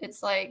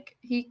 It's like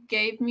He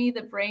gave me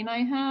the brain I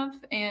have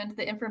and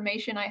the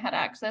information I had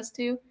access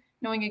to,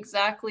 knowing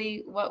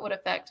exactly what would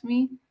affect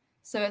me.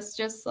 So it's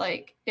just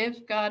like,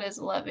 if God is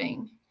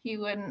loving, He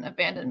wouldn't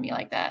abandon me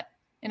like that.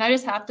 And I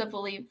just have to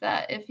believe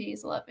that if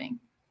He's loving.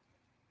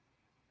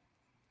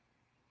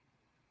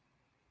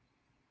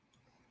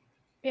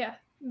 Yeah,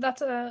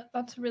 that's a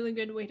really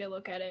good way to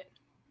look at it.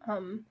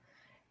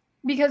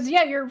 Because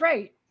yeah, you're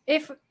right.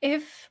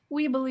 If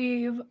we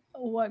believe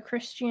what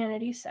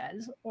Christianity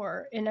says,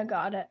 or in a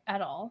God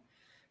at all,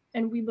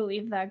 and we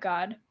believe that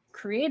God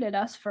created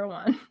us for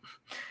one,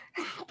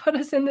 put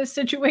us in this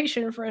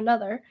situation for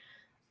another,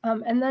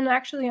 and then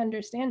actually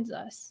understands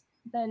us,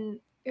 then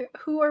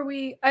who are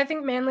we? I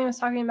think Manly was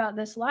talking about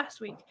this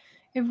last week.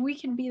 If we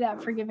can be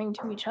that forgiving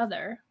to each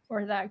other,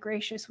 or that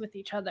gracious with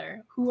each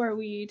other, who are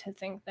we to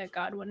think that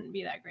God wouldn't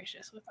be that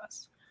gracious with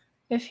us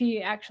if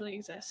He actually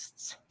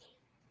exists?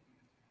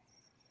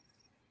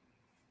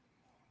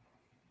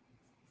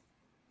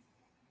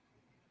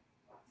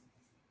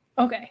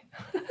 Okay.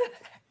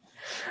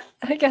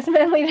 I guess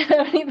Manly didn't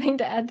have anything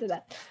to add to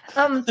that.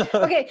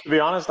 Okay. To be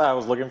honest, I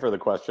was looking for the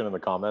question in the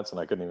comments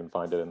and I couldn't even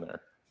find it in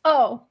there.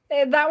 Oh,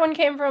 that one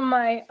came from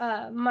my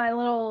my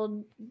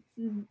little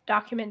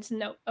documents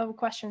note of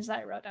questions that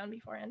I wrote down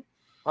beforehand.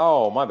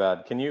 Oh, my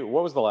bad.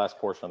 What was the last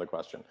portion of the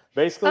question?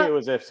 Basically, it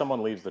was if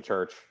someone leaves the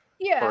church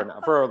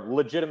for a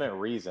legitimate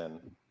reason,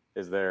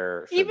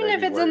 even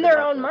if it's in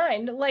their own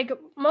mind? Like,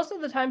 most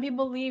of the time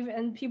people leave,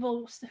 and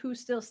people who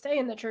still stay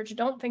in the church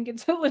don't think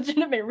it's a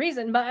legitimate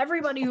reason, but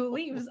everybody who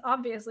leaves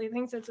obviously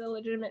thinks it's a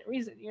legitimate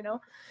reason, Yeah.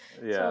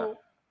 So,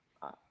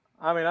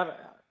 I mean,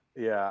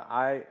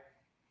 I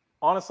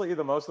honestly,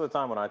 the most of the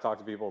time when I talk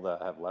to people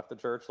that have left the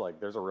church, like,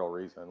 there's a real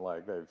reason.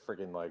 Like, they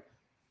freaking, like,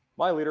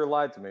 my leader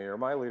lied to me, or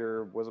my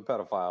leader was a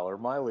pedophile, or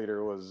my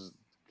leader was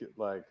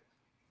like,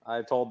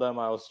 I told them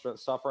I was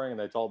suffering, and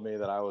they told me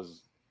that I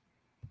was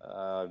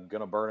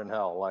gonna burn in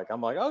hell. Like,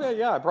 I'm like, okay,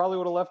 yeah, I probably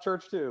would have left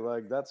church too.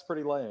 Like, that's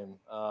pretty lame.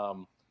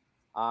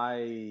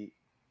 I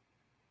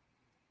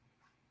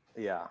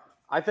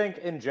think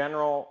in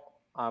general,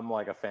 I'm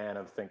like a fan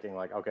of thinking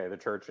like, okay, the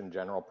church in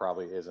general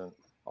probably isn't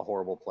a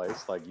horrible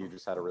place. Like, you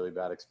just had a really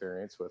bad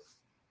experience with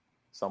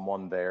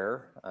someone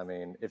there. I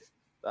mean,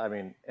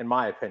 in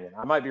my opinion,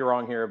 I might be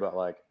wrong here, but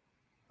like,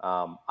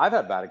 I've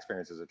had bad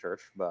experiences at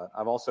church, but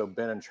I've also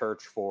been in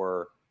church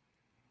for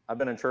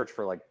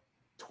like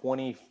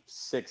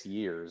 26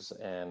 years,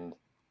 and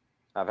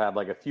I've had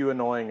like a few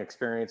annoying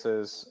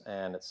experiences,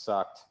 and it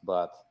sucked,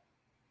 but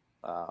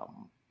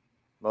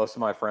most of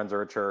my friends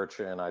are at church,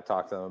 and I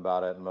talked to them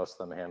about it, and most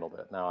of them handled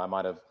it. Now,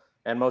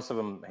 and most of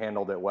them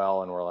handled it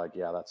well, and were like,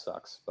 yeah, that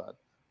sucks, but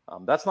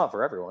that's not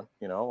for everyone,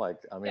 like,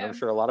 I mean, yeah. I'm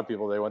sure a lot of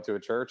people, they went to a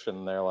church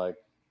and they're like,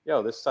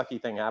 yo, this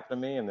sucky thing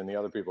happened to me, and then the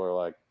other people are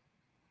like,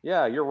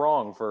 yeah, you're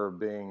wrong for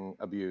being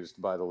abused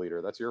by the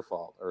leader, that's your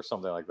fault, or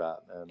something like that.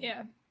 And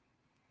yeah,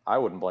 I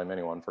wouldn't blame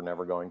anyone for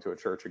never going to a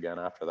church again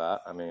after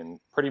that. I mean,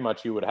 pretty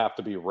much you would have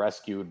to be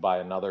rescued by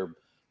another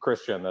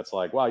Christian that's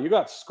like, wow, you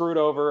got screwed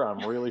over, I'm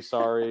really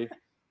sorry.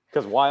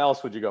 Because why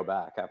else would you go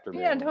back after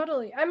being... Yeah,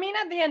 totally. I mean,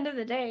 at the end of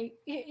the day,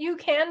 you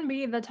can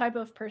be the type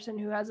of person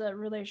who has a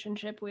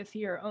relationship with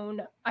your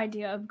own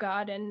idea of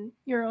God and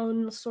your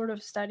own sort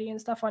of study and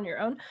stuff on your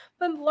own.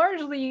 But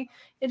largely,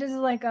 it is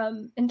like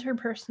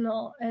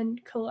interpersonal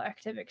and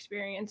collective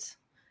experience,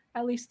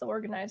 at least the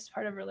organized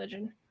part of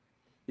religion.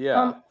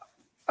 Yeah.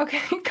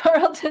 Okay,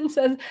 Carlton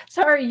says,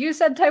 sorry, you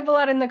said type a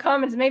lot in the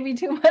comments, maybe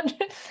too much.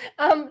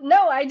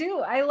 No, I do.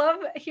 I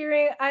love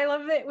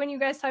it when you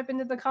guys type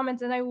into the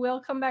comments, and I will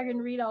come back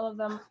and read all of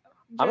them.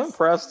 I'm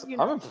impressed.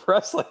 I'm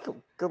impressed. Like,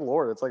 good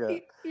Lord. It's like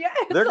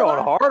they're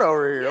going hard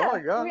over here. Yeah, oh my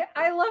God.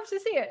 I love to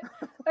see it.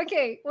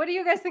 Okay. What do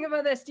you guys think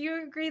about this? Do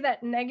you agree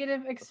that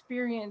negative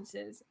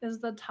experiences is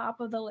the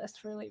top of the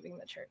list for leaving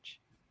the church?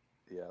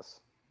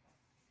 Yes.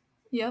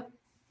 Yep.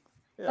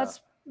 Yeah.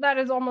 That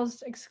is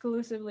almost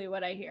exclusively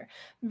what I hear.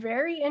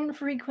 Very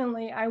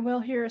infrequently, I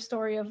will hear a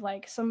story of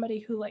like somebody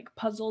who like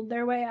puzzled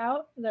their way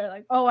out. They're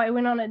like, oh, I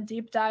went on a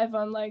deep dive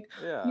on like,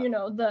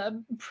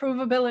 the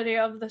provability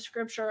of the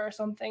scripture or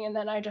something, and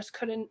then I just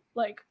couldn't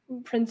like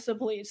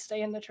principally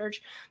stay in the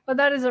church. But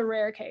that is a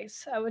rare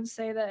case. I would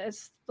say that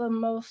it's the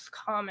most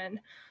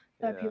common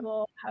that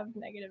people have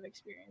negative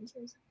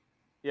experiences.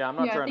 Yeah, I'm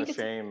not Yeah, I trying to think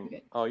it's shame.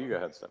 okay. Oh, you go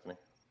ahead, Stephanie.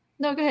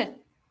 No, go ahead.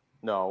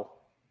 No.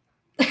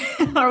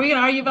 Are we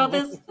gonna argue about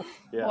this?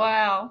 Yeah.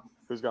 Wow.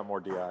 Who's got more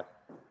DI?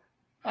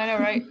 I know,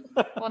 right?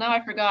 Well, now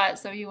I forgot,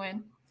 so you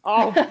win.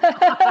 Oh.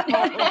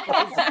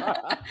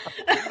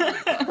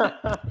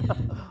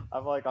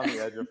 I'm like on the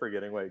edge of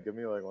forgetting. Wait, give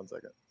me like 1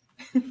 second.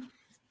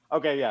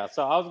 Okay, yeah.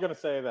 So I was gonna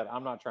say that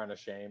I'm not trying to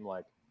shame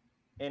like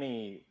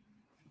any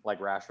like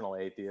rational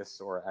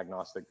atheists or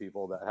agnostic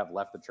people that have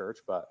left the church,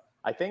 but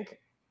I think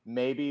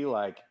maybe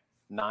like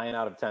 9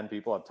 out of 10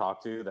 people I've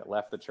talked to that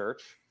left the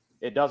church,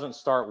 it doesn't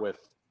start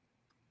with,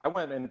 I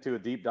went into a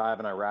deep dive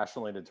and I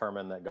rationally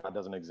determined that God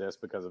doesn't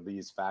exist because of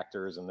these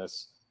factors and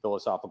this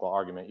philosophical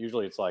argument.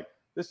 Usually it's like,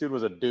 this dude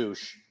was a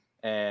douche,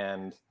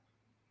 and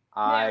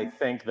I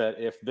think that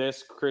if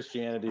this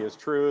Christianity is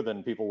true,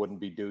 then people wouldn't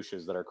be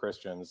douches that are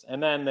Christians.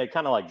 And then they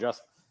kind of like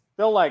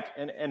they'll like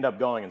end up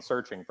going and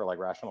searching for like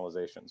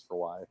rationalizations for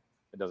why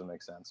it doesn't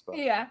make sense. But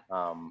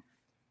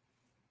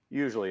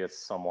usually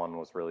it's someone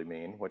was really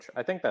mean, which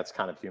I think that's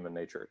kind of human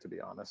nature, to be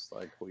honest.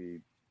 Like, we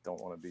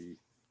don't want to be.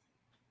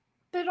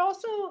 But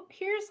also,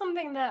 here's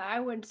something that I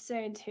would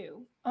say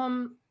too.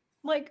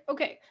 Like,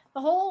 okay, the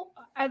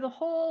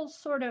whole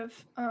sort of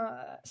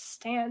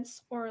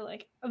stance or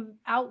like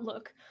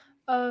outlook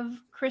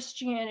of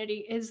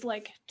Christianity is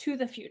like to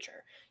the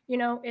future. You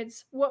know,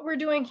 it's what we're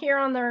doing here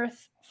on the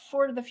earth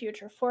for the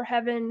future, for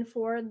heaven,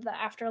 for the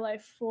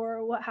afterlife,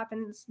 for what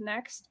happens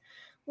next,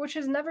 which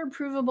is never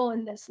provable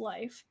in this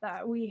life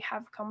that we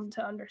have come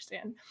to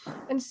understand.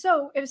 And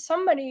so if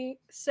somebody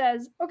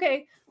says,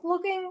 okay,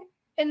 looking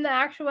in the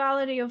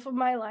actuality of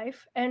my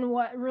life and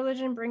what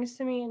religion brings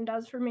to me and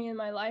does for me in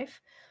my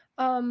life,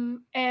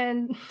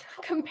 and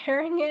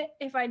comparing it,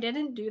 if I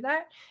didn't do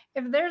that,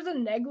 if there's a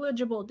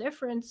negligible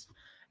difference,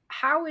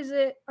 how is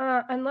it,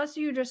 unless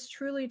you just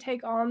truly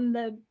take on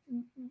the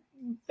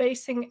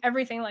basing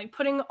everything, like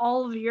putting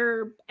all of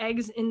your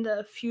eggs in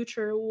the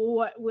future,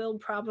 what will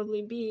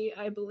probably be,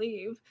 I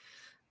believe,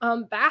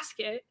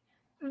 basket,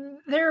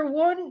 there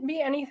won't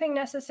be anything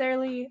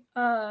necessarily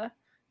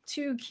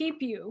to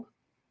keep you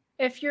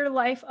if your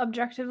life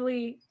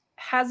objectively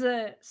has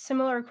a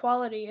similar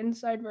quality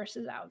inside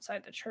versus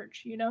outside the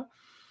church, you know?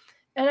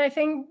 And I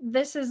think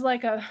this is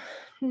like a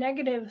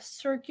negative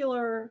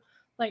circular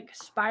like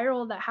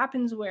spiral that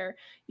happens where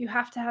you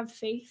have to have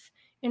faith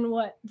in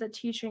what the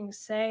teachings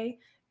say.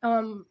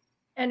 And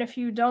if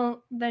you don't,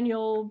 then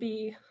you'll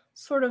be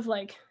sort of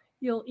like,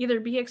 you'll either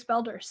be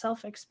expelled or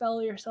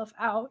self-expel yourself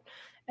out.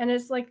 And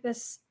it's like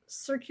this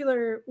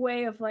circular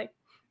way of like,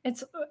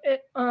 it's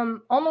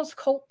almost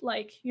cult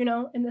like, you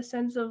know, in the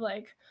sense of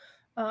like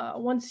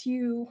once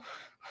you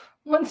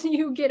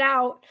get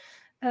out,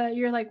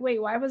 you're like,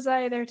 wait, why was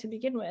I there to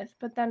begin with?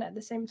 But then at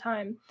the same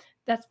time,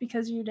 that's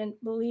because you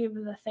didn't believe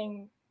the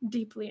thing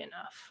deeply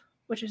enough,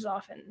 which is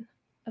often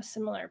a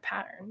similar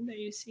pattern that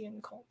you see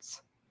in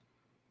cults.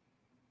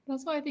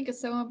 That's why I think it's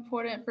so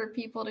important for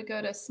people to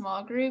go to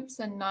small groups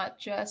and not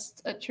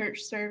just a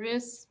church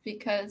service,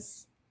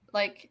 because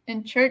like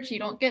in church, you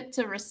don't get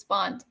to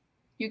respond.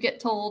 You get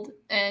told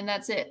and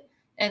that's it.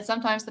 And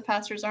sometimes the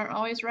pastors aren't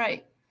always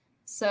right.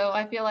 So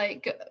I feel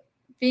like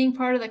being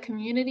part of the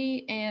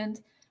community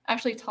and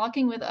actually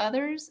talking with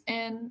others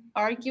and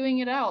arguing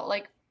it out,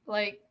 like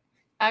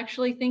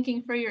actually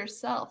thinking for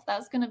yourself,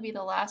 that's going to be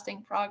the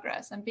lasting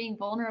progress, and being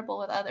vulnerable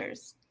with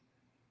others.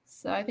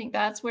 So I think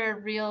that's where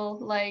real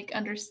like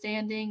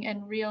understanding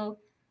and real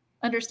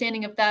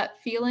understanding of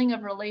that feeling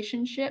of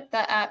relationship,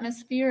 that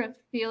atmosphere of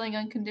feeling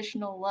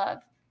unconditional love,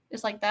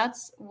 is like,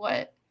 that's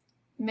what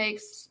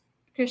makes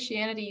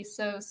Christianity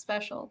so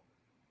special.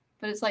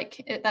 But it's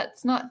like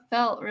that's not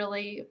felt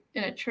really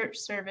in a church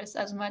service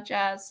as much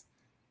as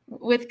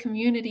with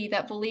community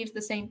that believes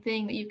the same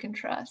thing that you can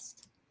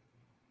trust.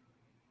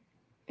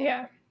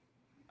 Yeah,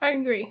 I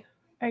agree.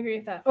 I agree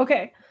with that.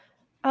 Okay.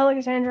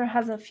 Alexandra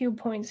has a few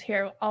points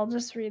here. I'll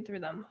just read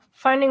through them.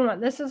 Finding one.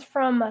 This is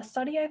from a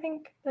study, I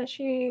think, that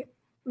she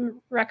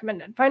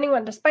recommended. Finding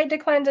one. Despite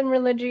declines in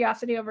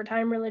religiosity over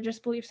time, religious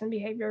beliefs and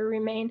behavior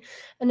remain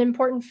an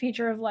important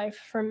feature of life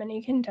for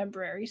many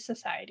contemporary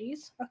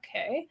societies.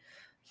 Okay.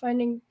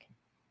 Finding.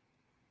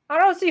 I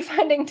don't see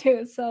finding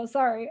 2, so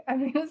sorry. I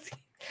mean,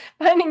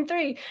 finding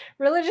 3.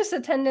 Religious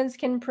attendance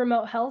can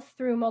promote health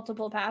through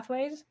multiple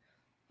pathways.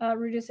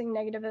 Reducing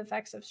negative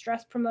effects of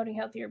stress, promoting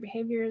healthier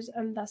behaviors,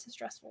 and thus a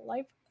stressful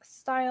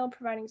lifestyle,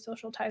 providing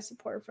social ties,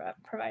 support for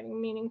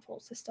providing meaningful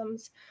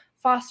systems,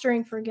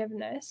 fostering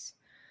forgiveness.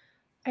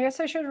 I guess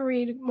I should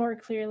read more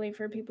clearly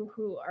for people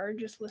who are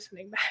just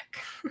listening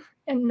back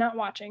and not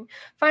watching.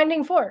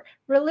 Finding 4,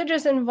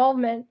 religious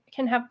involvement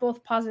can have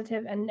both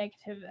positive and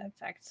negative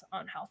effects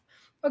on health.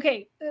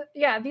 Okay,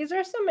 yeah, these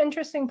are some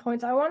interesting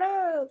points. I want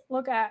to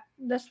look at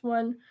this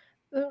one.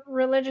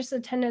 Religious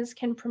attendance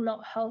can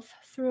promote health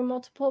through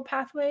multiple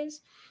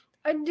pathways.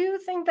 I do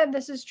think that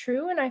this is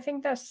true, and I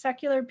think that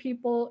secular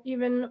people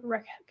even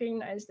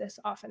recognize this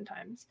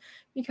oftentimes,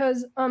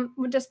 because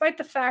despite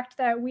the fact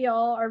that we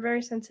all are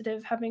very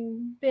sensitive,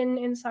 having been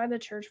inside the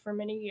church for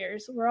many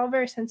years, we're all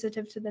very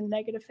sensitive to the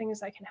negative things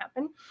that can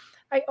happen.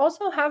 I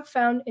also have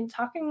found in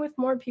talking with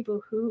more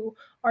people who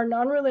are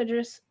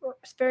non-religious, or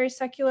very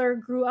secular,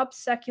 grew up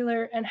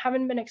secular, and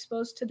haven't been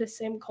exposed to the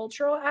same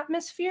cultural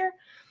atmosphere,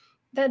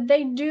 that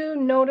they do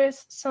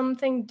notice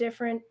something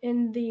different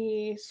in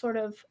the sort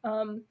of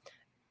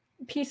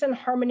peace and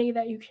harmony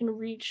that you can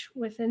reach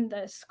within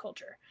this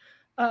culture,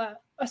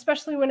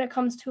 especially when it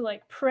comes to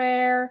like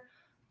prayer,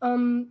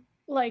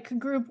 like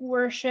group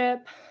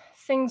worship,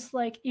 things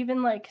like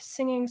even like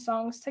singing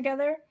songs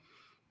together.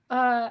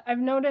 I've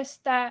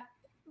noticed that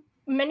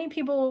many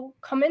people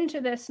come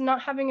into this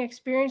not having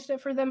experienced it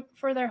for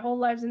their whole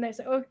lives, and they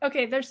say, oh,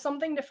 okay, there's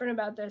something different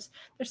about this,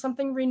 there's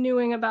something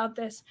renewing about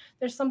this,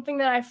 there's something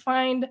that I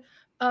find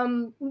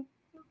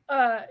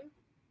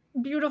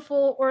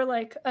beautiful or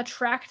like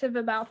attractive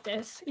about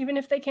this, even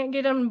if they can't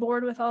get on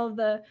board with all of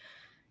the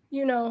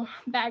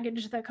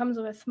baggage that comes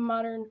with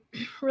modern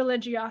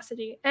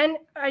religiosity. And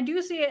I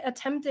do see it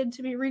attempted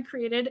to be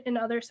recreated in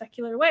other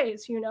secular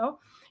ways. You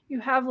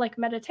have like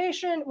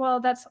meditation. Well,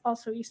 that's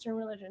also Eastern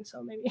religion,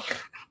 so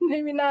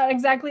maybe not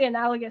exactly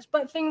analogous,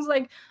 but things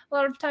like a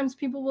lot of times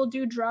people will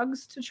do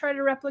drugs to try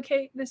to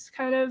replicate this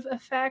kind of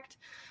effect.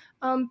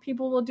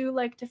 People will do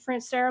like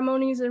different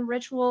ceremonies and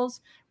rituals,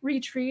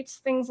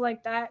 retreats, things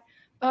like that,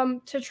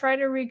 to try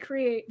to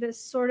recreate this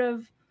sort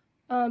of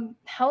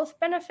health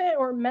benefit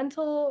or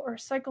mental or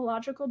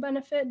psychological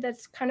benefit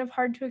that's kind of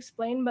hard to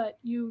explain, but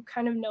you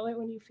kind of know it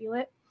when you feel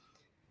it.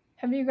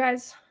 Do you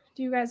guys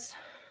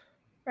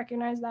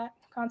recognize that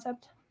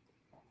concept?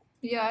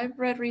 Yeah, I've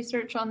read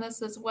research on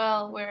this as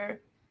well,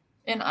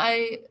 and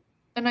I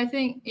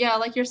think, yeah,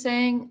 like you're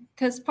saying,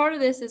 because part of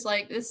this is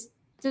like, this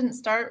didn't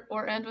start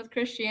or end with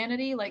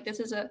Christianity. Like,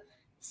 this is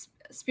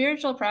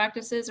spiritual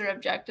practices are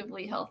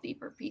objectively healthy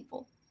for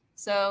people.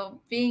 So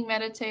being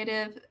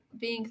meditative,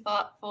 being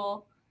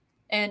thoughtful,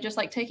 and just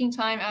like taking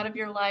time out of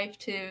your life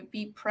to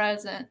be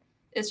present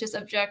is just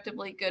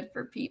objectively good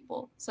for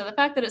people. So the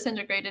fact that it's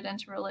integrated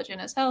into religion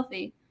is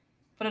healthy,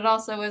 but it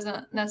also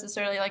isn't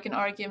necessarily like an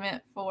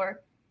argument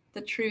for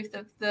the truth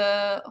of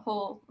the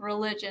whole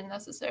religion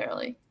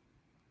necessarily.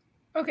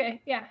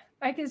 Okay, yeah,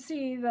 I can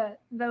see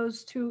that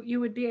those two, you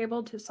would be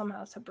able to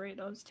somehow separate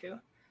those two.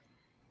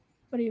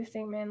 What do you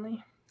think,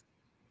 Manly?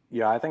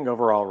 Yeah, I think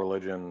overall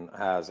religion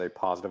has a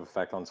positive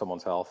effect on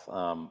someone's health.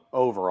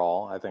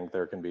 Overall, I think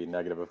there can be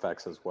negative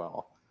effects as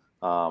well.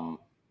 I've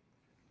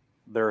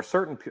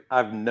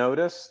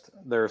noticed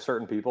there are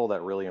certain people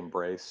that really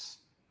embrace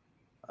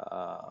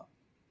what's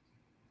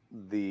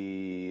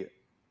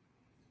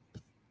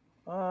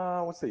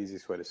the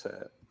easiest way to say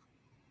it?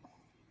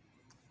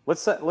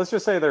 Let's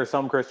just say there are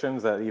some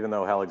Christians that, even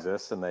though hell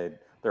exists, and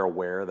they're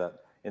aware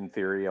that in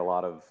theory a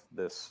lot of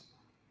this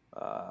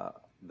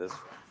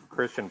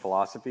Christian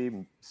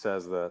philosophy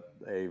says that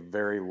a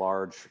very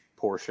large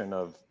portion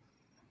of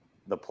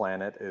the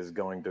planet is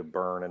going to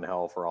burn in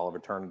hell for all of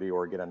eternity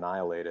or get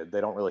annihilated.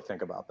 They don't really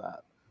think about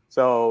that.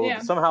 So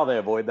somehow they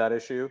avoid that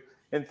issue.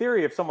 In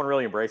theory, if someone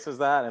really embraces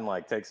that and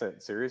like takes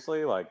it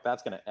seriously, like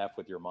that's going to F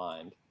with your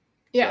mind.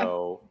 Yeah.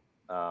 So,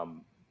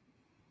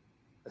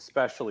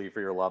 especially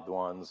for your loved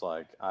ones,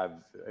 like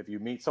if you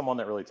meet someone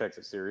that really takes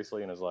it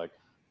seriously and is like,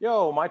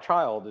 yo, my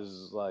child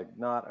is like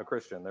not a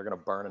Christian, they're going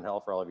to burn in hell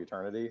for all of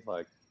eternity.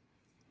 Like,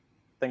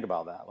 think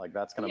about that. Like,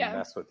 that's going to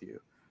mess with you.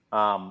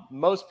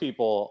 Most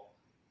people,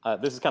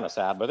 this is kind of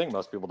sad, but I think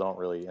most people don't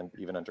really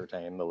even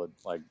entertain the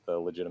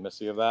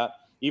legitimacy of that.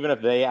 Even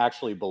if they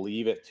actually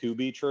believe it to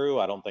be true,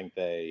 I don't think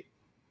they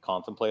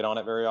contemplate on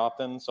it very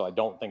often. So I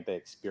don't think they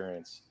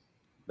experience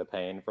the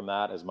pain from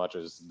that as much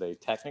as they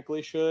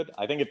technically should.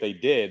 I think if they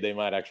did, they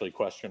might actually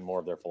question more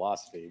of their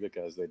philosophy,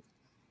 because they'd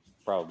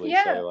probably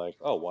say like,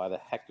 oh, why the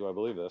heck do I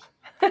believe this?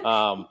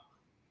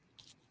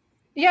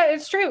 Yeah,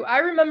 it's true. I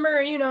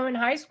remember, in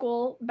high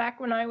school, back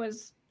when I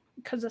was,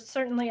 because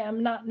certainly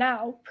I'm not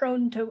now,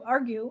 prone to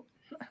argue.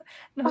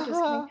 No,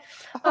 just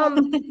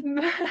kidding.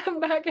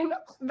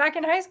 Back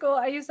in high school,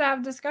 I used to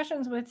have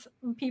discussions with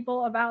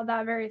people about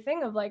that very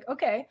thing of like,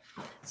 okay,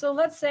 so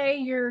let's say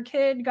your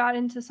kid got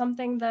into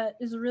something that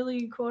is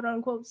really quote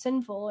unquote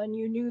sinful, and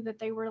you knew that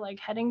they were like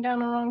heading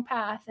down a wrong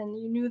path, and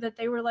you knew that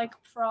they were like,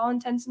 for all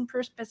intents and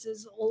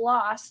purposes,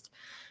 lost.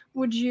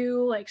 Would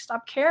you like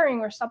stop caring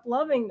or stop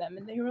loving them?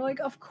 And they were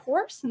like, of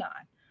course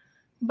not.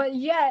 But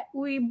yet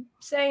we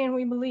say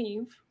we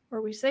believe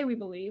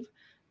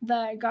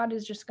that God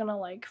is just gonna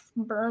like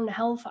burn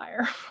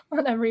hellfire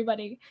on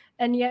everybody,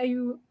 and yet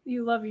you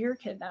love your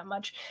kid that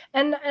much.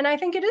 And I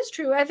think it is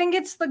true. I think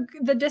it's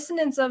the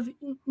dissonance of,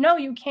 no,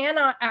 you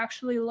cannot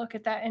actually look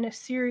at that in a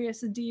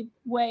serious, deep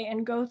way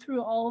and go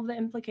through all of the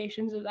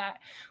implications of that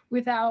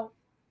without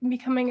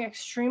becoming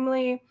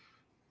extremely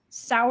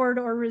soured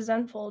or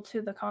resentful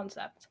to the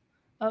concept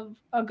of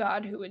a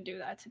God who would do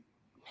that to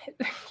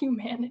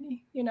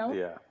humanity.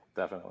 Yeah,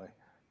 definitely.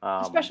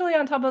 Especially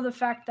on top of the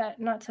fact that,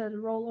 not to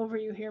roll over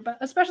you here, but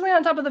especially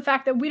on top of the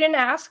fact that we didn't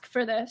ask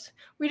for this.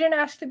 We didn't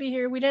ask to be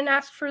here. We didn't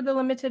ask for the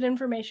limited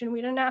information.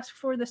 We didn't ask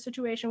for the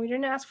situation. We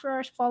didn't ask for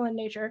our fallen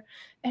nature.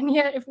 And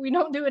yet, if we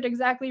don't do it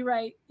exactly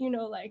right,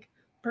 like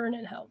burn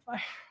in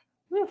hellfire.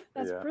 Whew,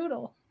 that's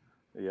brutal.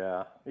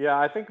 Yeah. Yeah.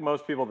 I think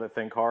most people that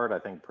think hard, I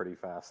think pretty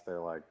fast. They're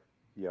like,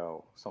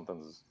 yo,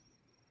 something's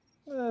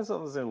a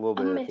little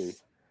bit iffy.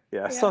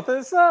 Yeah.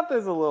 Something's a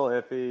little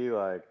iffy.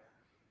 Like,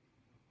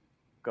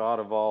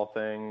 God of all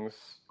things,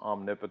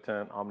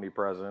 omnipotent,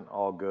 omnipresent,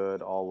 all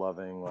good, all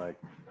loving. Like,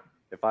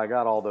 if I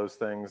got all those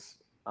things,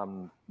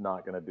 I'm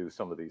not going to do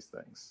some of these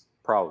things.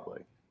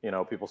 Probably.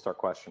 People start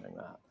questioning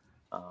that.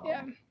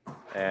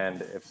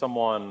 And if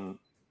someone,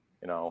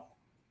 I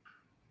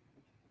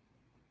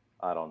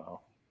don't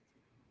know.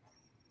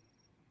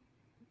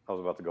 I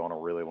was about to go on a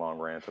really long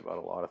rant about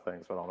a lot of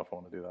things, but I don't know if I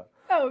want to do that.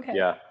 Oh, okay.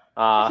 Yeah.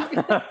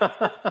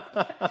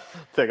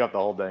 Take up the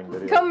whole dang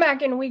video. Come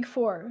back in week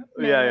 4.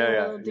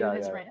 Yeah. We'll do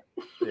his rant.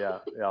 Yeah,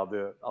 I'll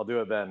do it. I'll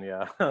do it then.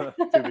 Yeah,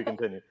 to be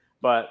continued.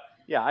 But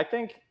yeah, I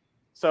think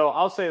so.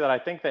 I'll say that I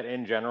think that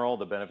in general,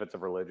 the benefits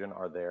of religion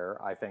are there.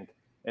 I think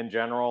in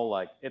general,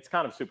 like it's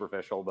kind of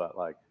superficial, but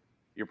like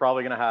you're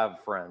probably gonna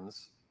have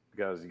friends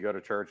because you go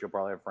to church. You'll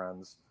probably have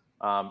friends.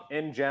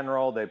 In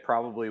general, they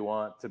probably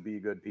want to be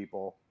good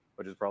people,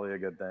 which is probably a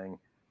good thing.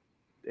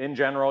 In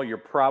general, you're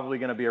probably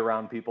going to be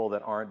around people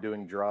that aren't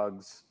doing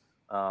drugs,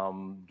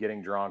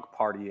 getting drunk,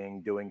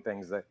 partying, doing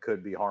things that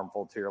could be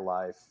harmful to your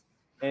life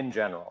in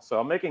general. So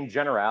I'm making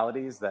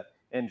generalities that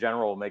in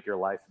general will make your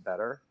life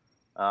better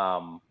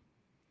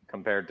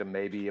compared to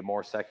maybe a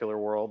more secular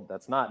world.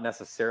 That's not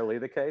necessarily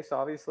the case,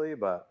 obviously,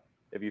 but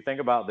if you think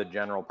about the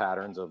general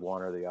patterns of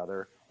one or the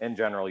other, in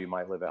general, you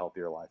might live a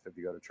healthier life if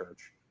you go to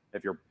church.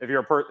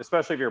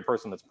 Especially if you're a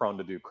person that's prone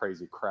to do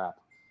crazy crap.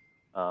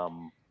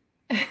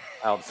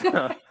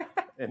 Outside,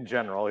 in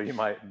general, you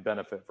might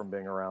benefit from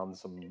being around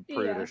some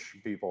prudish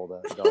people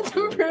that don't.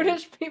 Some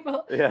prudish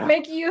people. Yeah.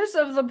 Make use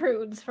of the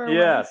prudes for.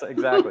 Yes,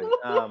 exactly.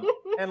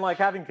 And like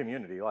having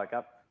community, like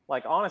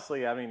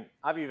honestly, I mean,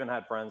 I've even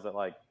had friends that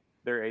like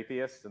they're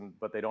atheists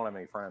but they don't have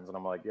any friends, and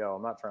I'm like, yo,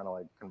 I'm not trying to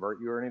like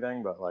convert you or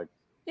anything, but like,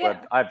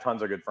 but I have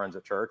tons of good friends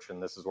at church, and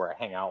this is where I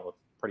hang out with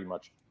pretty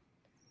much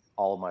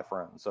all of my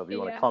friends. So if you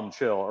want to come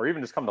chill, or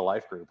even just come to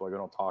life group, like we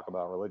don't talk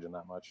about religion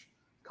that much.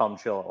 Come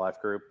chill at life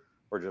group.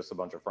 We're just a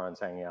bunch of friends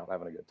hanging out,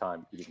 having a good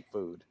time, eating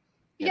food.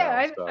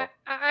 I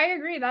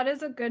agree. That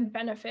is a good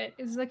benefit,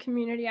 is the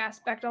community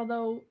aspect.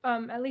 Although,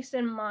 at least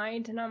in my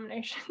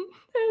denomination,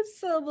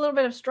 there's a little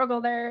bit of struggle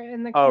there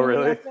in the community. Oh,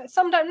 really?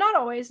 Sometimes, not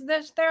always.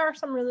 There are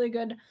some really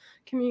good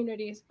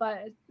communities,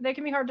 but they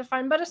can be hard to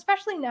find. But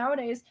especially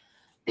nowadays,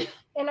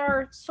 in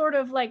our sort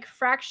of like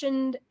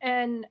fractioned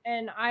and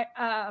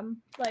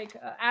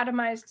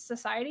atomized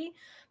society,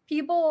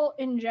 people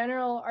in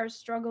general are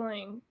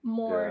struggling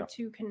more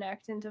to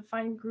connect and to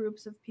find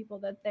groups of people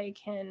that they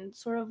can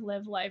sort of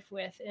live life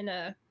with in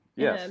a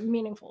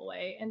meaningful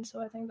way. And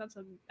so I think that's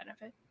a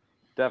benefit.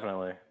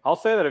 Definitely. I'll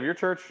say that if your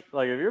church,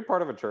 like if you're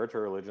part of a church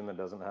or religion that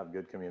doesn't have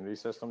good community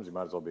systems, you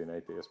might as well be an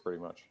atheist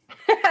pretty much.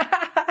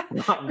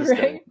 No, I'm just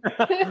kidding.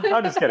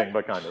 I'm just kidding,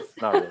 but kind of.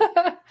 Not really.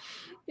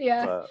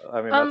 Yeah. But,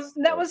 I mean,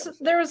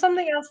 there was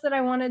something else that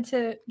I wanted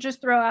to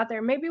just throw out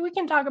there. Maybe we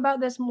can talk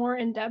about this more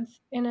in depth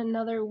in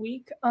another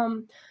week.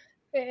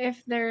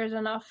 If there is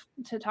enough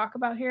to talk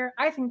about here.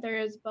 I think there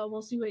is, but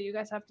we'll see what you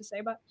guys have to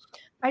say. But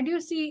I do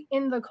see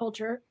in the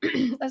culture,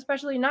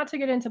 especially not to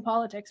get into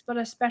politics, but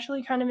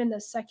especially kind of in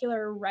the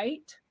secular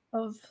right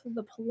of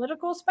the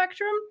political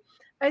spectrum,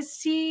 I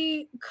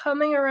see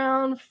coming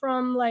around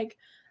from like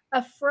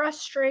a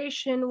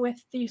frustration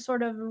with the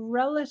sort of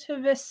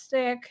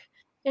relativistic,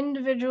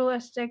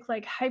 individualistic,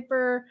 like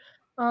hyper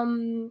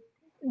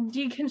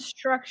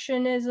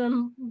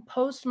deconstructionism,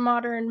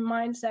 postmodern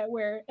mindset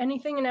where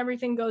anything and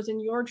everything goes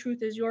and your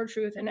truth is your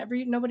truth, and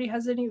nobody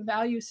has any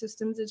value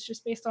systems. It's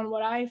just based on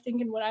what I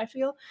think and what I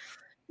feel.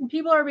 And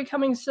people are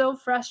becoming so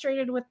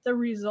frustrated with the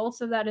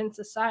results of that in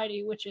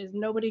society, which is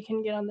nobody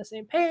can get on the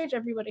same page.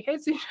 Everybody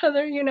hates each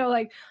other.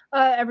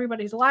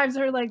 Everybody's lives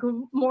are like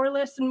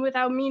moreless and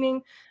without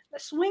meaning,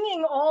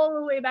 swinging all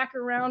the way back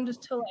around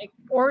to like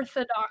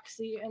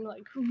orthodoxy and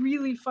like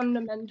really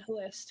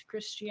fundamentalist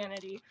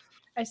Christianity.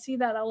 I see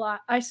that a lot.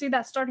 I see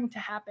that starting to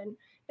happen.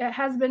 It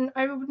has been,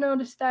 I've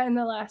noticed that in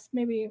the last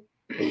maybe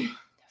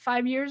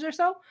 5 years or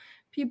so,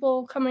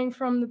 people coming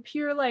from the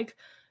pure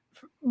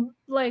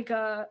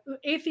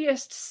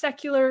atheist,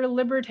 secular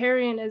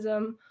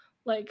libertarianism,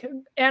 like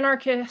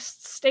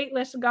anarchist,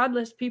 stateless,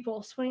 godless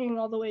people swinging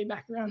all the way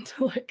back around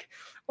to like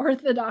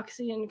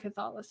orthodoxy and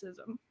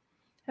Catholicism.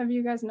 Have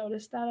you guys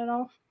noticed that at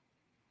all?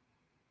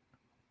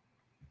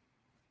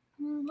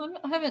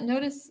 I haven't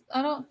noticed.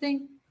 I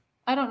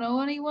don't know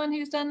anyone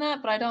who's done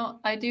that, but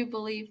I do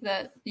believe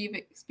that you've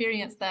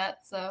experienced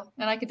that. So,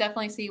 and I could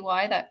definitely see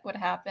why that would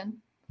happen.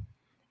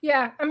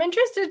 Yeah, I'm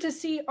interested to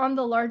see on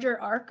the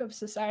larger arc of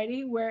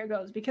society where it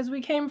goes, because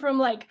we came from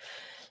like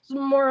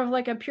more of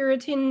like a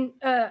Puritan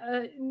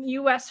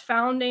U.S.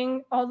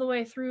 founding all the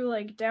way through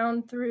like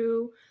down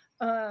through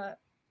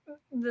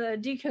the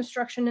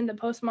deconstruction in the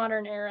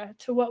postmodern era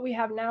to what we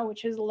have now,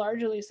 which is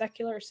largely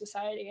secular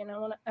society. And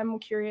I'm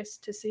curious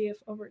to see if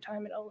over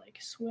time it'll like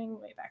swing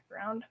way back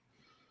around.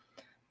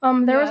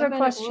 There was a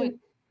question.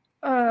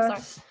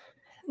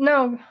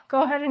 No,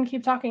 go ahead and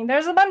keep talking.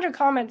 There's a bunch of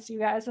comments, you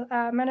guys.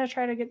 I'm gonna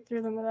try to get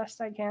through them the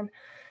best I can.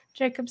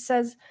 Jacob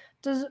says,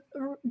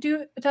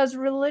 does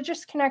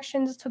religious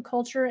connections to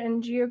culture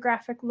and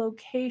geographic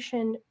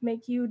location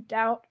make you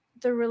doubt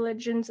the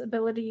religion's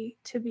ability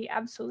to be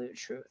absolute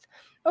truth?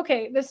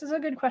 Okay, this is a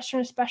good question,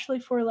 especially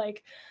for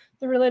like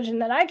the religion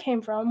that I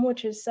came from,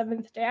 which is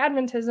Seventh-day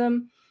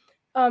Adventism.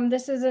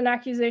 This is an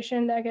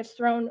accusation that gets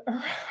thrown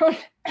around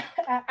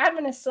at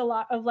Adventists a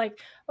lot of like,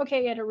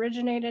 okay, it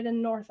originated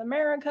in North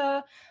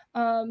America.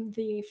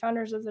 The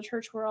founders of the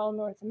church were all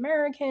North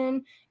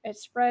American. It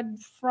spread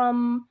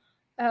from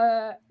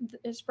the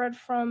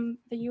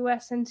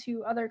U.S.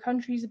 into other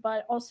countries,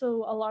 but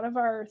also a lot of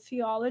our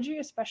theology,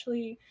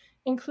 especially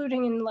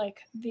including in like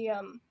the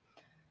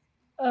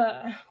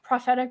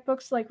prophetic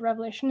books like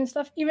Revelation and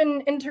stuff,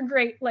 even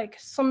integrate like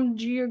some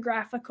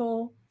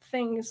geographical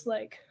things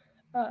like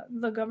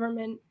the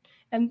government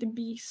and the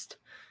beast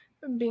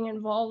being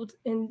involved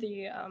in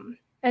the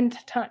end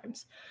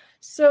times.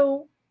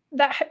 So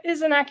that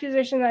is an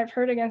accusation that I've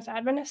heard against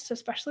Adventists,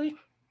 especially.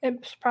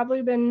 It's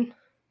probably been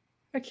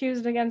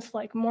accused against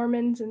like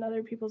Mormons and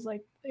other people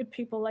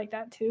like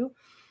that too,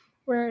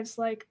 where it's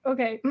like,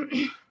 okay,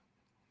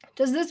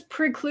 does this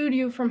preclude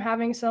you from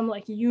having some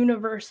like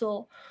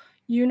universal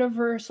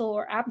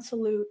or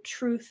absolute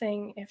true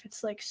thing if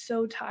it's like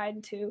so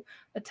tied to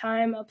a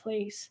time, a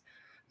place,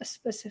 a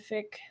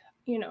specific,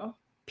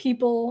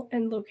 people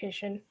and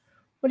location?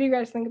 What do you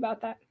guys think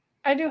about that?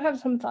 I do have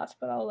some thoughts,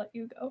 but I'll let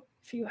you go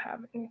if you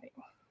have anything.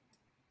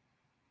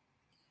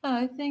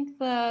 I think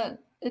that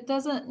it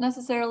doesn't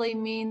necessarily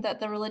mean that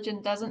the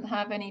religion doesn't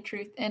have any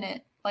truth in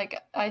it. Like,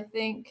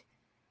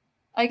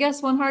 I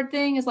guess one hard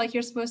thing is like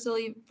you're supposed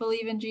to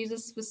believe in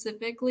Jesus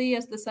specifically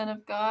as the Son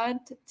of God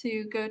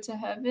to go to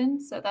heaven.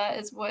 So that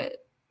is what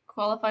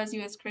qualifies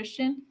you as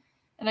Christian.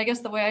 And I guess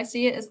the way I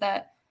see it is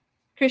that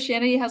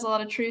Christianity has a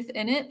lot of truth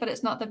in it, but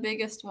it's not the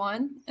biggest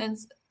one. And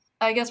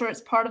I guess where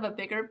it's part of an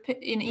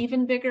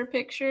even bigger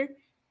picture.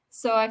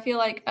 So I feel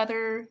like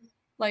other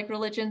like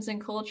religions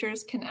and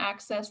cultures can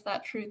access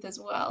that truth as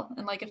well.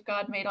 And like if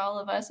God made all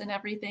of us and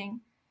everything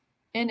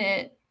in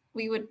it,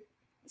 we would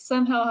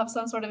somehow have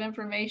some sort of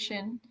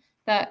information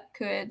that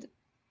could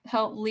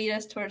help lead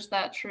us towards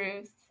that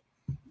truth.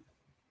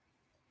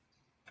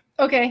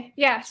 Okay,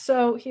 yeah.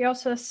 So he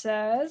also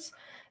says,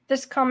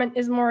 this comment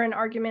is more an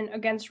argument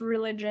against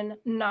religion,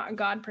 not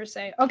God per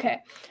se. Okay,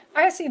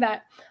 I see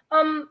that.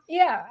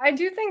 Yeah, I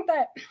do think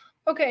that,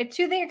 okay,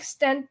 to the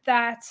extent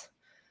that,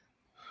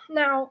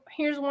 now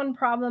here's one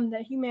problem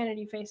that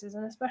humanity faces,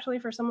 and especially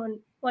for someone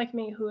like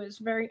me who is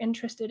very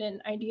interested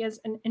in ideas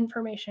and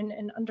information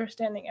and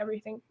understanding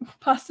everything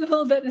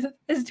possible that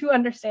is to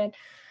understand.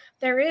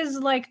 There is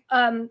like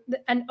an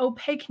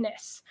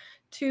opaqueness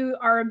to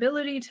our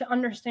ability to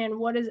understand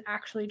what is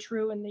actually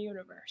true in the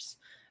universe.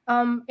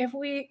 If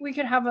we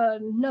could have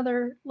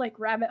another like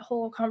rabbit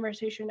hole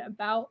conversation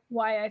about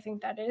why I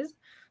think that is,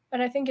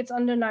 but I think it's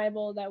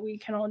undeniable that we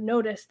can all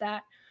notice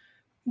that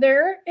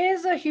there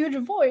is a huge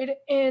void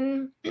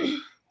in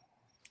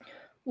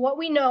what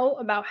we know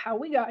about how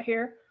we got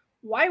here,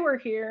 why we're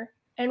here,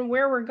 and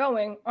where we're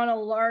going on a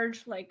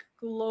large like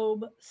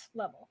globe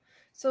level.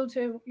 So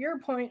to your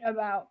point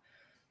about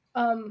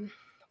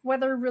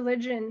whether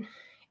religion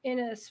in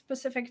a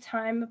specific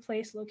time,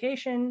 place,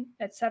 location,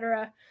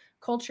 etc.,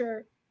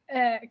 culture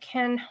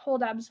can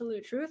hold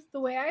absolute truth, the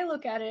way I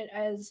look at it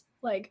as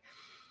like,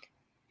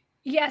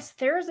 yes,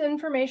 there's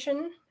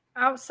information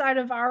outside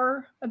of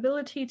our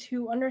ability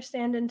to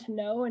understand and to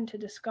know and to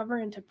discover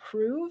and to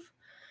prove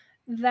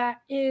that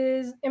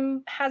has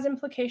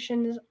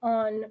implications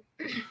on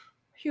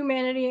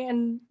humanity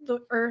and the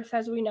earth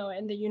as we know it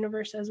and the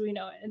universe as we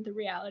know it and the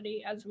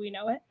reality as we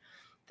know it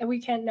that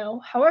we can't know.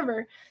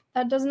 However,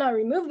 that does not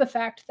remove the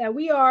fact that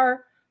we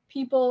are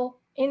people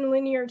in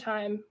linear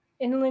time,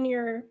 in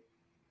linear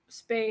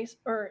space,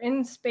 or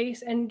in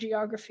space and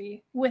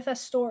geography with a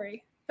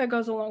story that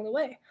goes along the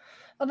way.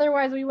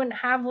 Otherwise, we wouldn't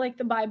have like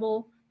the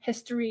Bible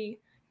history.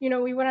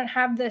 We wouldn't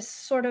have this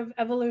sort of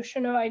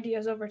evolution of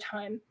ideas over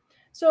time.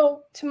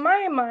 So to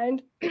my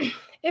mind,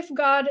 if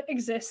God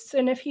exists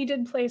and if he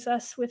did place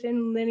us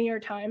within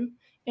linear time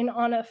and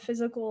on a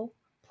physical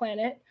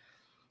planet,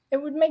 it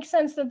would make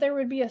sense that there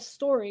would be a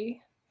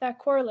story that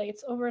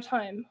correlates over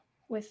time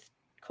with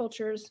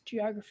cultures,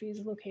 geographies,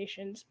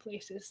 locations,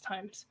 places,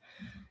 times.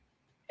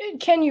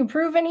 Can you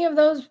prove any of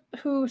those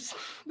who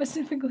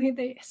specifically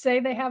they say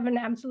they have an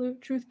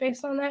absolute truth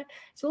based on that?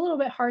 It's a little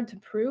bit hard to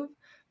prove,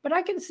 but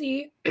I could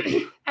see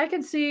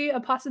a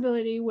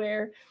possibility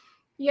where,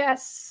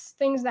 yes,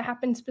 things that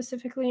happen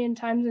specifically in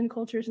times and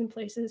cultures and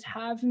places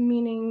have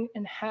meaning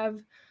and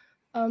have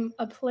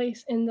a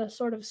place in the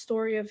sort of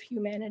story of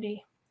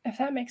humanity. If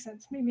that makes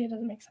sense. Maybe it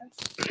doesn't make sense.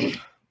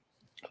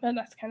 But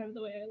that's kind of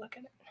the way I look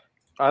at it.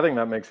 I think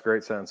that makes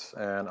great sense.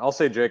 And I'll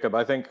say, Jacob,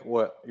 I think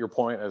what your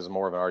point is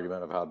more of an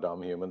argument of how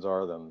dumb humans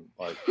are than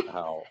like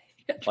how,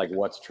 like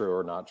what's true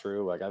or not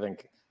true. Like, I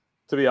think,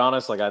 to be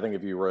honest, like, I think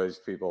if you raise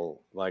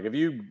people, like if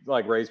you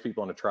like raise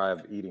people in a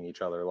tribe eating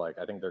each other, like,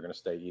 I think they're going to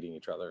stay eating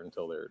each other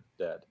until they're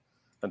dead,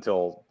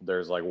 until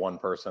there's like one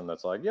person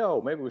that's like,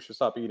 yo, maybe we should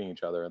stop eating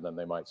each other. And then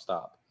they might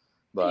stop.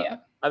 But Yeah.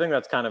 I think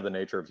that's kind of the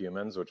nature of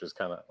humans, which is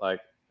kind of like,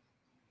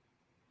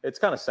 it's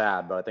kind of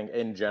sad, but I think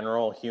in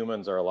general,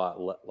 humans are a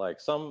lot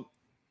like some,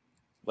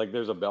 like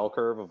there's a bell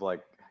curve of like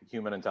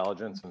human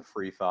intelligence and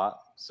free thought.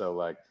 So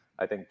like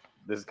I think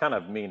this is kind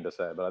of mean to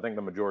say, but I think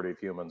the majority of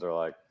humans are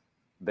like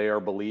they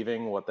are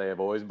believing what they have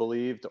always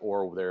believed,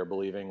 or they're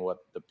believing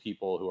what the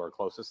people who are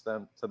closest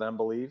to them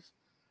believe,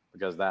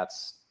 because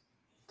that's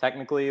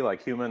technically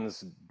like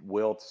humans'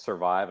 will to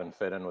survive and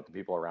fit in with the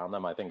people around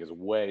them. I think is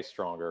way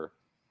stronger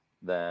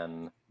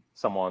than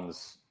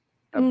someone's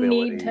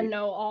ability Need to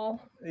know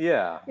all.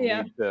 Yeah.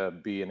 Yeah. Need to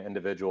be an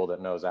individual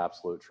that knows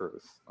absolute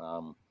truth.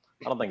 I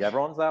don't think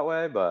everyone's that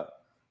way, but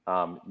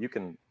you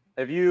can,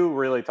 if you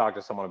really talk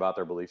to someone about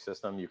their belief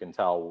system, you can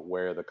tell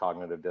where the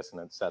cognitive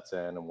dissonance sets in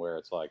and where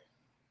it's like,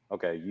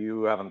 okay,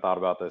 you haven't thought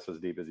about this as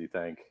deep as you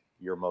think.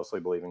 You're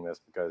mostly believing this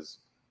because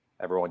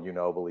everyone you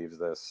know believes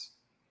this.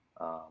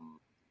 Yeah.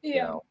 You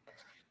know.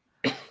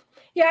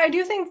 Yeah, I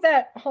do think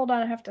that, hold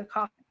on, I have to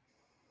cough.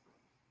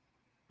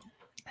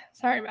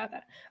 Sorry about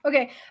that.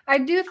 Okay, I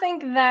do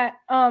think that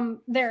I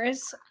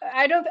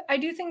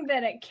do think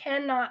that it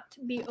cannot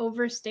be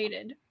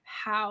overstated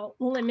how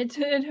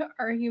limited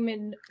our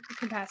human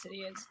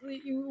capacity is.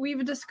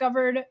 We've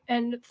discovered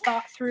and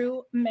thought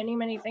through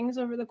many things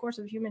over the course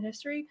of human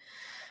history,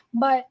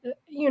 but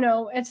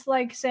it's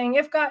like saying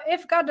if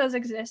God does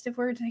exist, if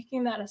we're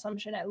taking that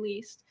assumption, at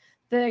least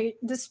the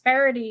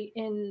disparity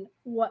in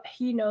what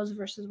he knows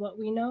versus what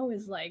we know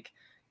is like,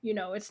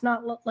 it's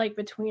not like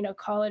between a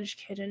college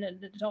kid and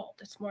an adult.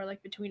 It's more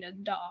like between a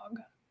dog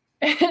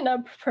and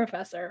a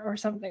professor or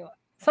something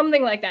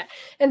like that.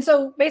 And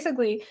so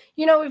basically,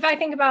 if I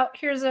think about,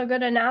 here's a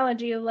good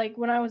analogy, like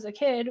when I was a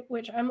kid,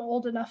 which I'm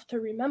old enough to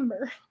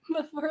remember,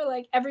 before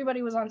like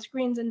everybody was on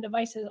screens and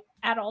devices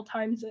at all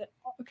times,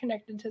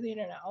 connected to the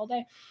internet all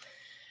day.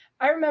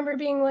 I remember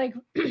being like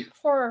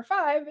 4 or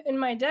 5 and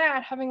my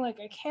dad having like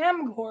a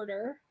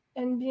camcorder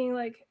and being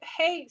like,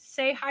 hey,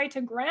 say hi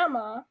to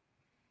grandma.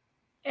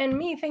 And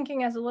me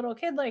thinking as a little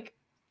kid, like,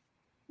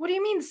 what do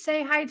you mean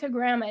say hi to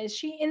grandma? Is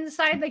she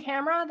inside the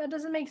camera? That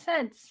doesn't make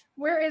sense.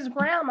 Where is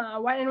grandma?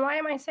 Why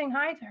am I saying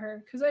hi to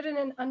her? Because I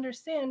didn't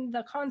understand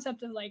the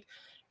concept of like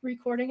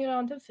recording it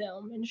onto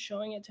film and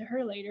showing it to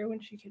her later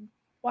when she could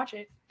watch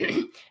it.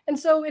 And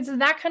so it's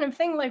that kind of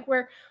thing, like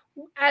where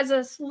as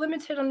a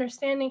limited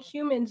understanding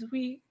humans,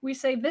 we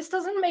say this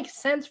doesn't make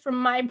sense from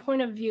my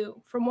point of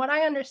view. From what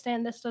I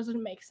understand, this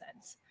doesn't make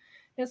sense.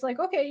 It's like,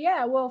 okay,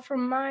 yeah, well,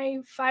 from my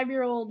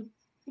 5-year-old,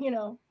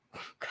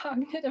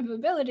 cognitive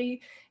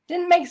ability,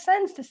 didn't make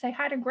sense to say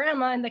hi to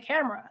grandma in the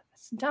camera.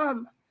 That's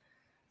dumb.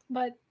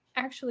 But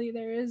actually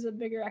there is a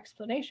bigger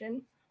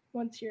explanation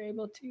once you're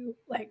able to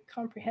like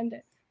comprehend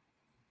it.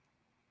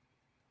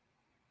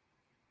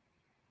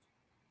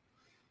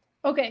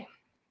 Okay,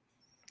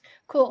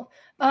 cool.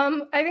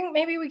 I think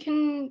maybe we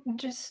can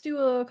just do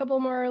a couple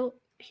more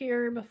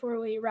here before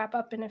we wrap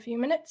up in a few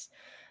minutes.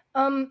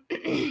 Do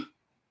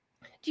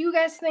you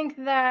guys think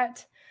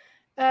that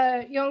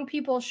young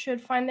people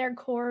should find their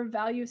core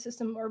value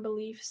system or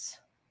beliefs?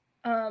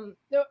 Or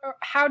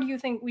how do you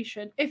think we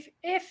should,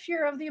 if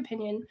you're of the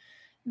opinion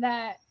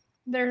that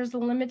there's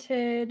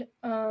limited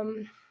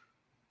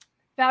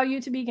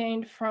value to be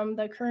gained from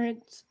the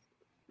current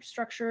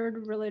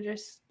structured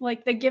religious,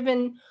 like the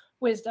given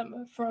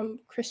wisdom from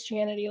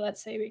Christianity,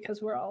 let's say,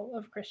 because we're all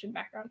of Christian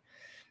background,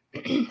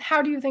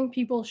 how do you think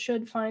people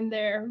should find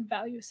their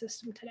value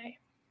system today?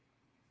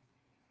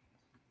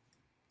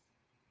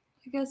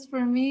 I guess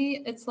for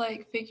me, it's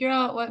like figure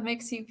out what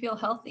makes you feel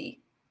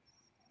healthy.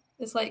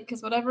 It's like,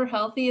 because whatever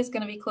healthy is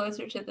going to be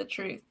closer to the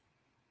truth.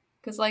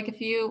 Because like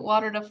if you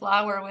watered a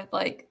flower with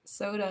like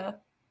soda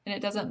and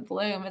it doesn't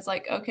bloom, it's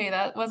like, okay,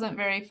 that wasn't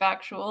very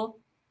factual.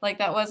 Like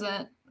that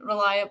wasn't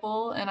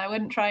reliable and I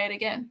wouldn't try it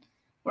again.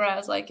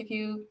 Whereas like if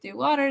you do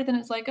water, then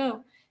it's like,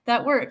 oh,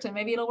 that worked and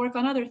maybe it'll work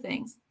on other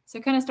things. So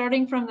kind of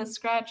starting from the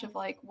scratch of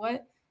like,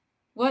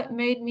 what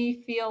made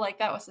me feel like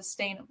that was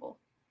sustainable?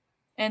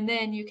 And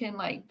then you can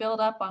like build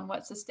up on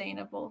what's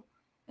sustainable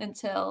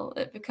until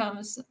it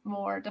becomes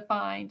more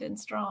defined and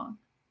strong.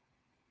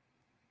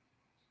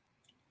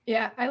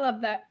 Yeah, I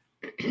love that.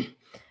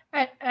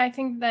 I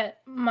think that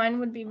mine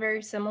would be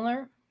very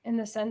similar in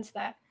the sense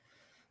that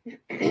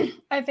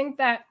I think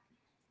that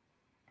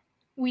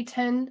we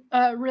tend,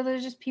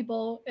 religious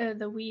people,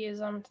 the we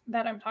is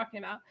that I'm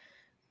talking about,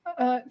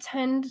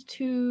 tend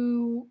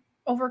to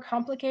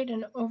overcomplicate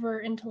and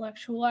over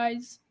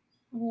intellectualize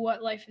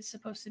what life is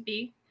supposed to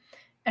be.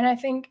 And I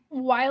think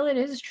while it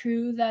is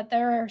true that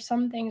there are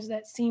some things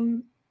that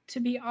seem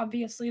to be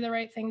obviously the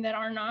right thing that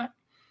are not,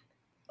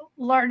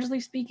 largely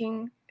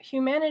speaking,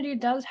 humanity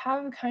does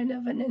have kind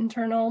of an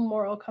internal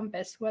moral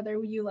compass,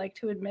 whether you like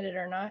to admit it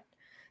or not,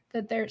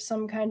 that there's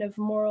some kind of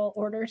moral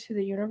order to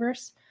the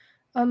universe.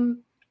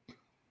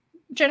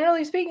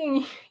 Generally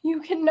speaking,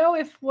 you can know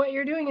if what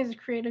you're doing is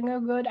creating a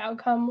good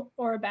outcome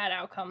or a bad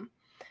outcome.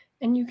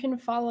 And you can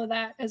follow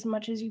that as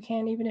much as you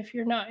can, even if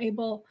you're not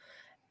able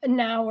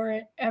now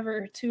or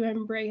ever to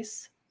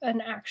embrace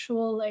an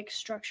actual like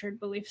structured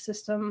belief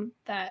system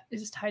that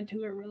is tied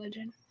to a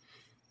religion.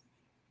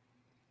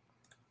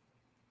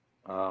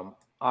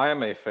 I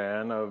am a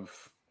fan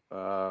of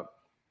I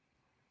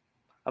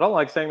don't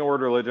like saying the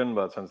word religion,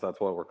 but since that's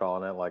what we're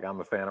calling it, like I'm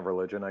a fan of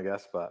religion, I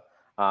guess. But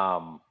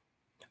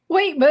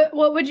wait, but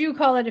what would you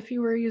call it if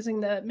you were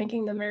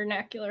making the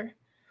vernacular?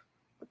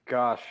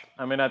 Gosh,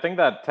 I mean, I think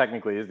that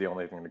technically is the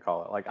only thing to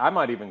call it. Like, I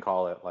might even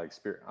call it like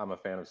spirit. I'm a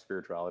fan of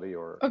spirituality,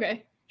 or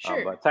okay,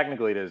 sure. But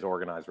technically, it is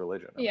organized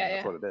religion. I mean,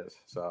 that's what it is.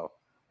 So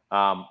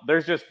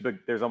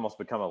there's almost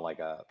become like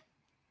a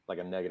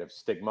negative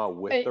stigma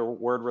with the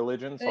word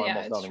religion. So I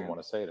almost don't even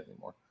want to say it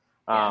anymore.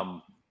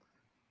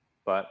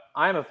 But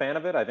I am a fan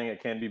of it. I think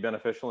it can be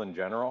beneficial in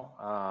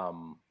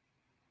general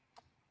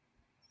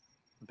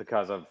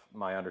because of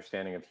my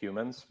understanding of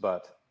humans.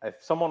 But if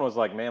someone was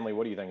like, Manly,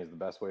 what do you think is the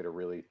best way to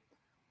really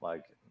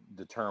like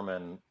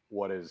determine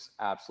what is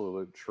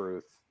absolute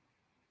truth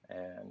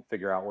and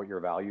figure out what your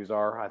values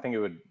are? I think it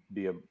would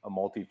be a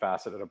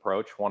multifaceted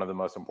approach. One of the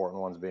most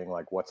important ones being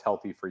like what's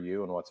healthy for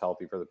you and what's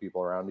healthy for the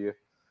people around you.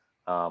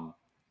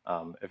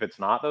 If it's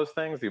not those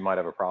things, you might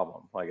have a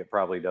problem. Like it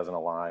probably doesn't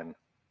align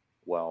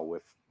well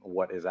with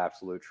what is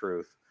absolute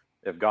truth.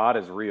 If God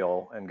is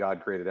real and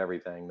God created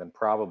everything, then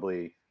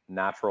probably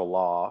natural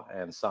law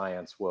and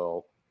science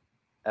will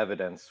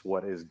evidence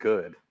what is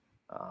good.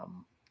 I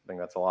think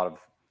that's a lot of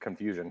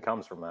confusion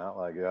comes from that.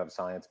 Like you have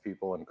science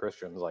people and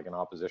Christians like in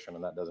opposition,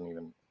 and that doesn't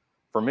even,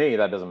 for me,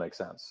 that doesn't make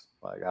sense.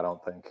 Like I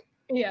don't think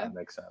that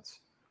makes sense.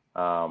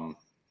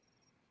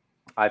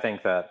 I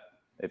think that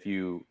if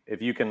you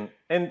can,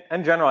 in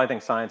general, I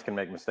think science can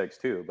make mistakes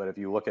too. But if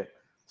you look at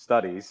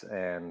studies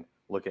and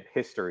look at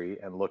history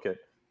and look at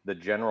the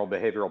general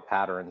behavioral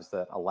patterns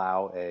that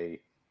allow a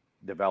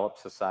developed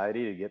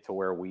society to get to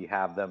where we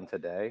have them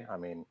today, I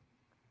mean,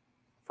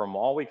 from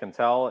all we can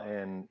tell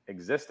in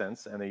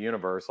existence in the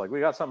universe, like we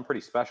got something pretty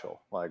special.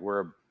 Like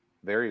we're a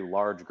very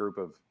large group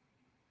of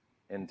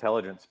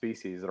intelligent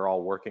species that are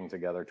all working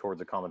together towards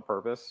a common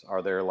purpose.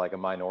 Are there like a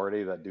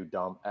minority that do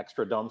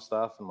extra dumb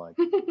stuff and like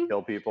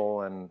kill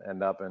people and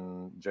end up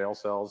in jail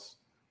cells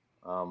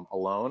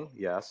alone?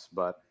 Yes.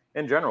 But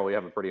in general, we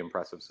have a pretty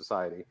impressive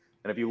society.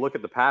 And if you look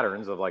at the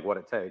patterns of like what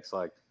it takes,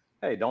 like,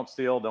 hey, don't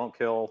steal, don't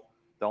kill,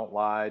 don't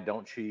lie,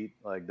 don't cheat,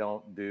 like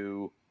don't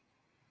do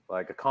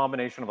like a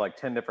combination of like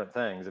 10 different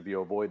things. If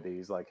you avoid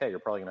these, like, hey, you're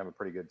probably gonna have a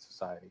pretty good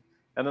society.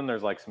 And then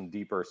there's like some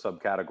deeper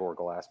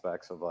subcategorical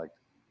aspects of like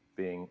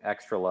being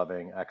extra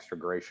loving, extra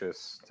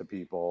gracious to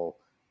people,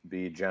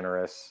 be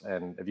generous.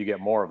 And if you get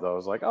more of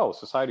those, like, oh,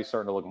 society's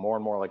starting to look more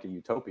and more like a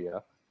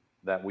utopia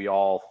that we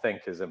all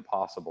think is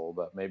impossible,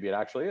 but maybe it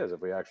actually is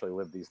if we actually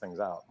live these things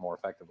out more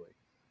effectively.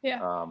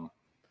 Yeah.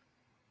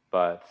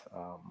 But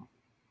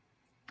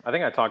I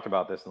think I talked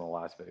about this in the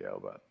last video,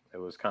 but it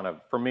was kind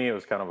of, for me, it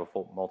was kind of a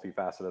full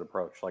multifaceted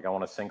approach. Like I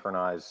want to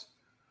synchronize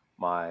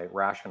my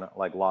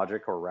like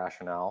logic or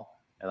rationale,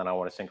 and then I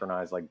want to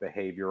synchronize like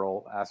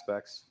behavioral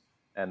aspects,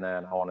 and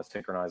then I want to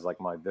synchronize like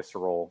my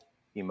visceral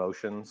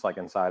emotions, like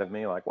inside of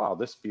me, like, wow,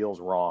 this feels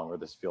wrong or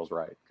this feels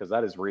right, because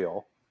that is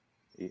real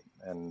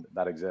and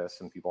that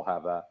exists and people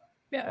have that.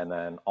 Yeah. And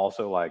then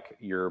also like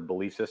your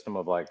belief system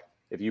of like,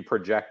 if you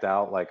project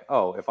out like,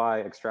 oh, if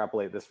I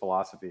extrapolate this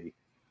philosophy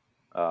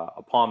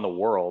upon the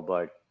world,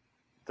 like,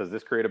 does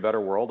this create a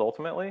better world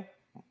ultimately?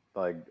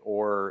 Like,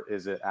 or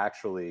is it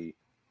actually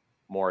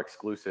more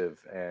exclusive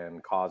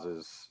and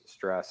causes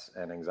stress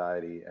and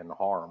anxiety and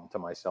harm to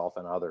myself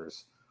and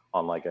others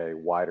on like a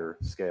wider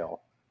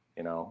scale?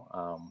 You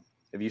know,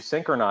 if you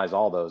synchronize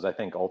all those, I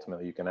think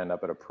ultimately you can end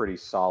up at a pretty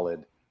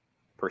solid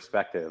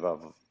perspective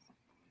of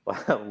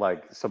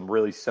like some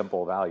really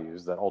simple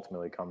values that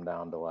ultimately come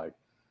down to like,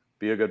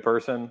 be a good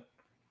person,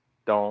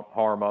 don't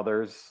harm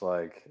others,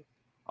 like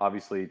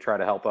obviously try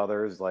to help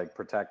others, like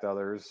protect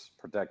others,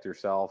 protect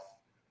yourself.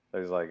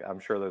 There's like, I'm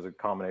sure there's a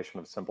combination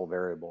of simple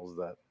variables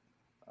that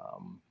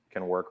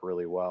can work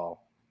really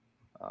well.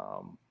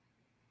 I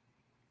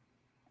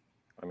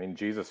mean,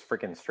 Jesus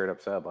freaking straight up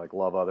said like,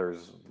 love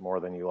others more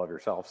than you love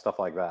yourself, stuff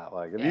like that.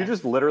 Like if you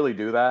just literally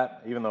do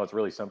that, even though it's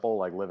really simple,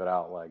 like live it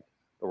out, like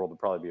the world would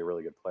probably be a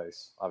really good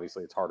place.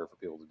 Obviously it's harder for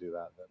people to do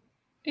that than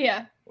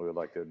we would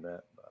like to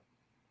admit. But.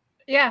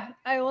 Yeah,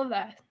 I love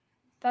that.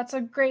 That's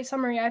a great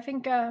summary. I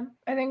think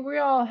we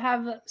all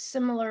have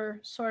similar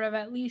sort of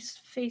at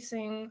least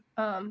facing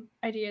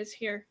ideas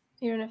here,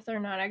 even if they're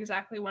not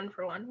exactly one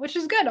for one, which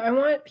is good. I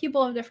want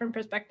people of different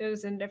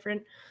perspectives and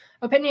different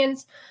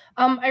opinions.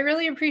 I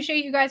really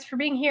appreciate you guys for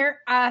being here.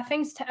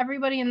 Thanks to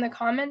everybody in the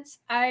comments.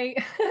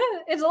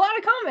 It's a lot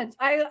of comments.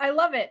 I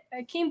love it.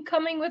 I keep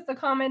coming with the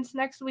comments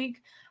next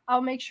week.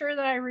 I'll make sure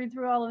that I read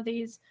through all of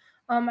these.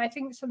 I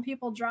think some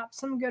people dropped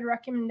some good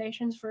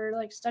recommendations for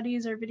like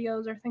studies or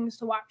videos or things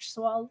to watch.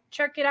 So I'll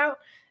check it out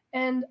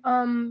and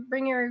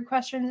bring your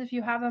questions if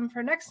you have them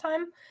for next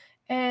time.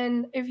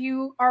 And if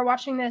you are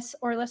watching this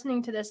or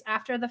listening to this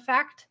after the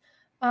fact,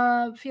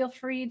 feel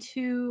free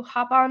to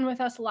hop on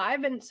with us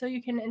live, and so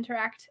you can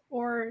interact,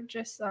 or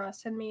just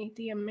send me,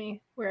 DM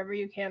me, wherever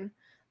you can,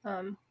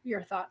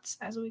 your thoughts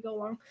as we go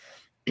along.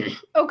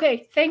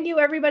 Okay, thank you,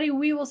 everybody.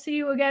 We will see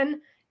you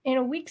again in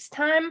a week's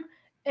time.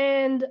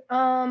 And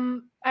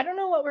I don't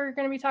know what we're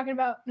going to be talking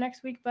about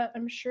next week, but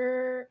I'm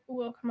sure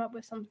we'll come up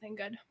with something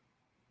good.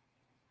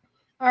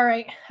 All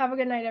right. Have a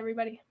good night,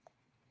 everybody.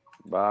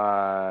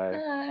 Bye.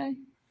 Bye.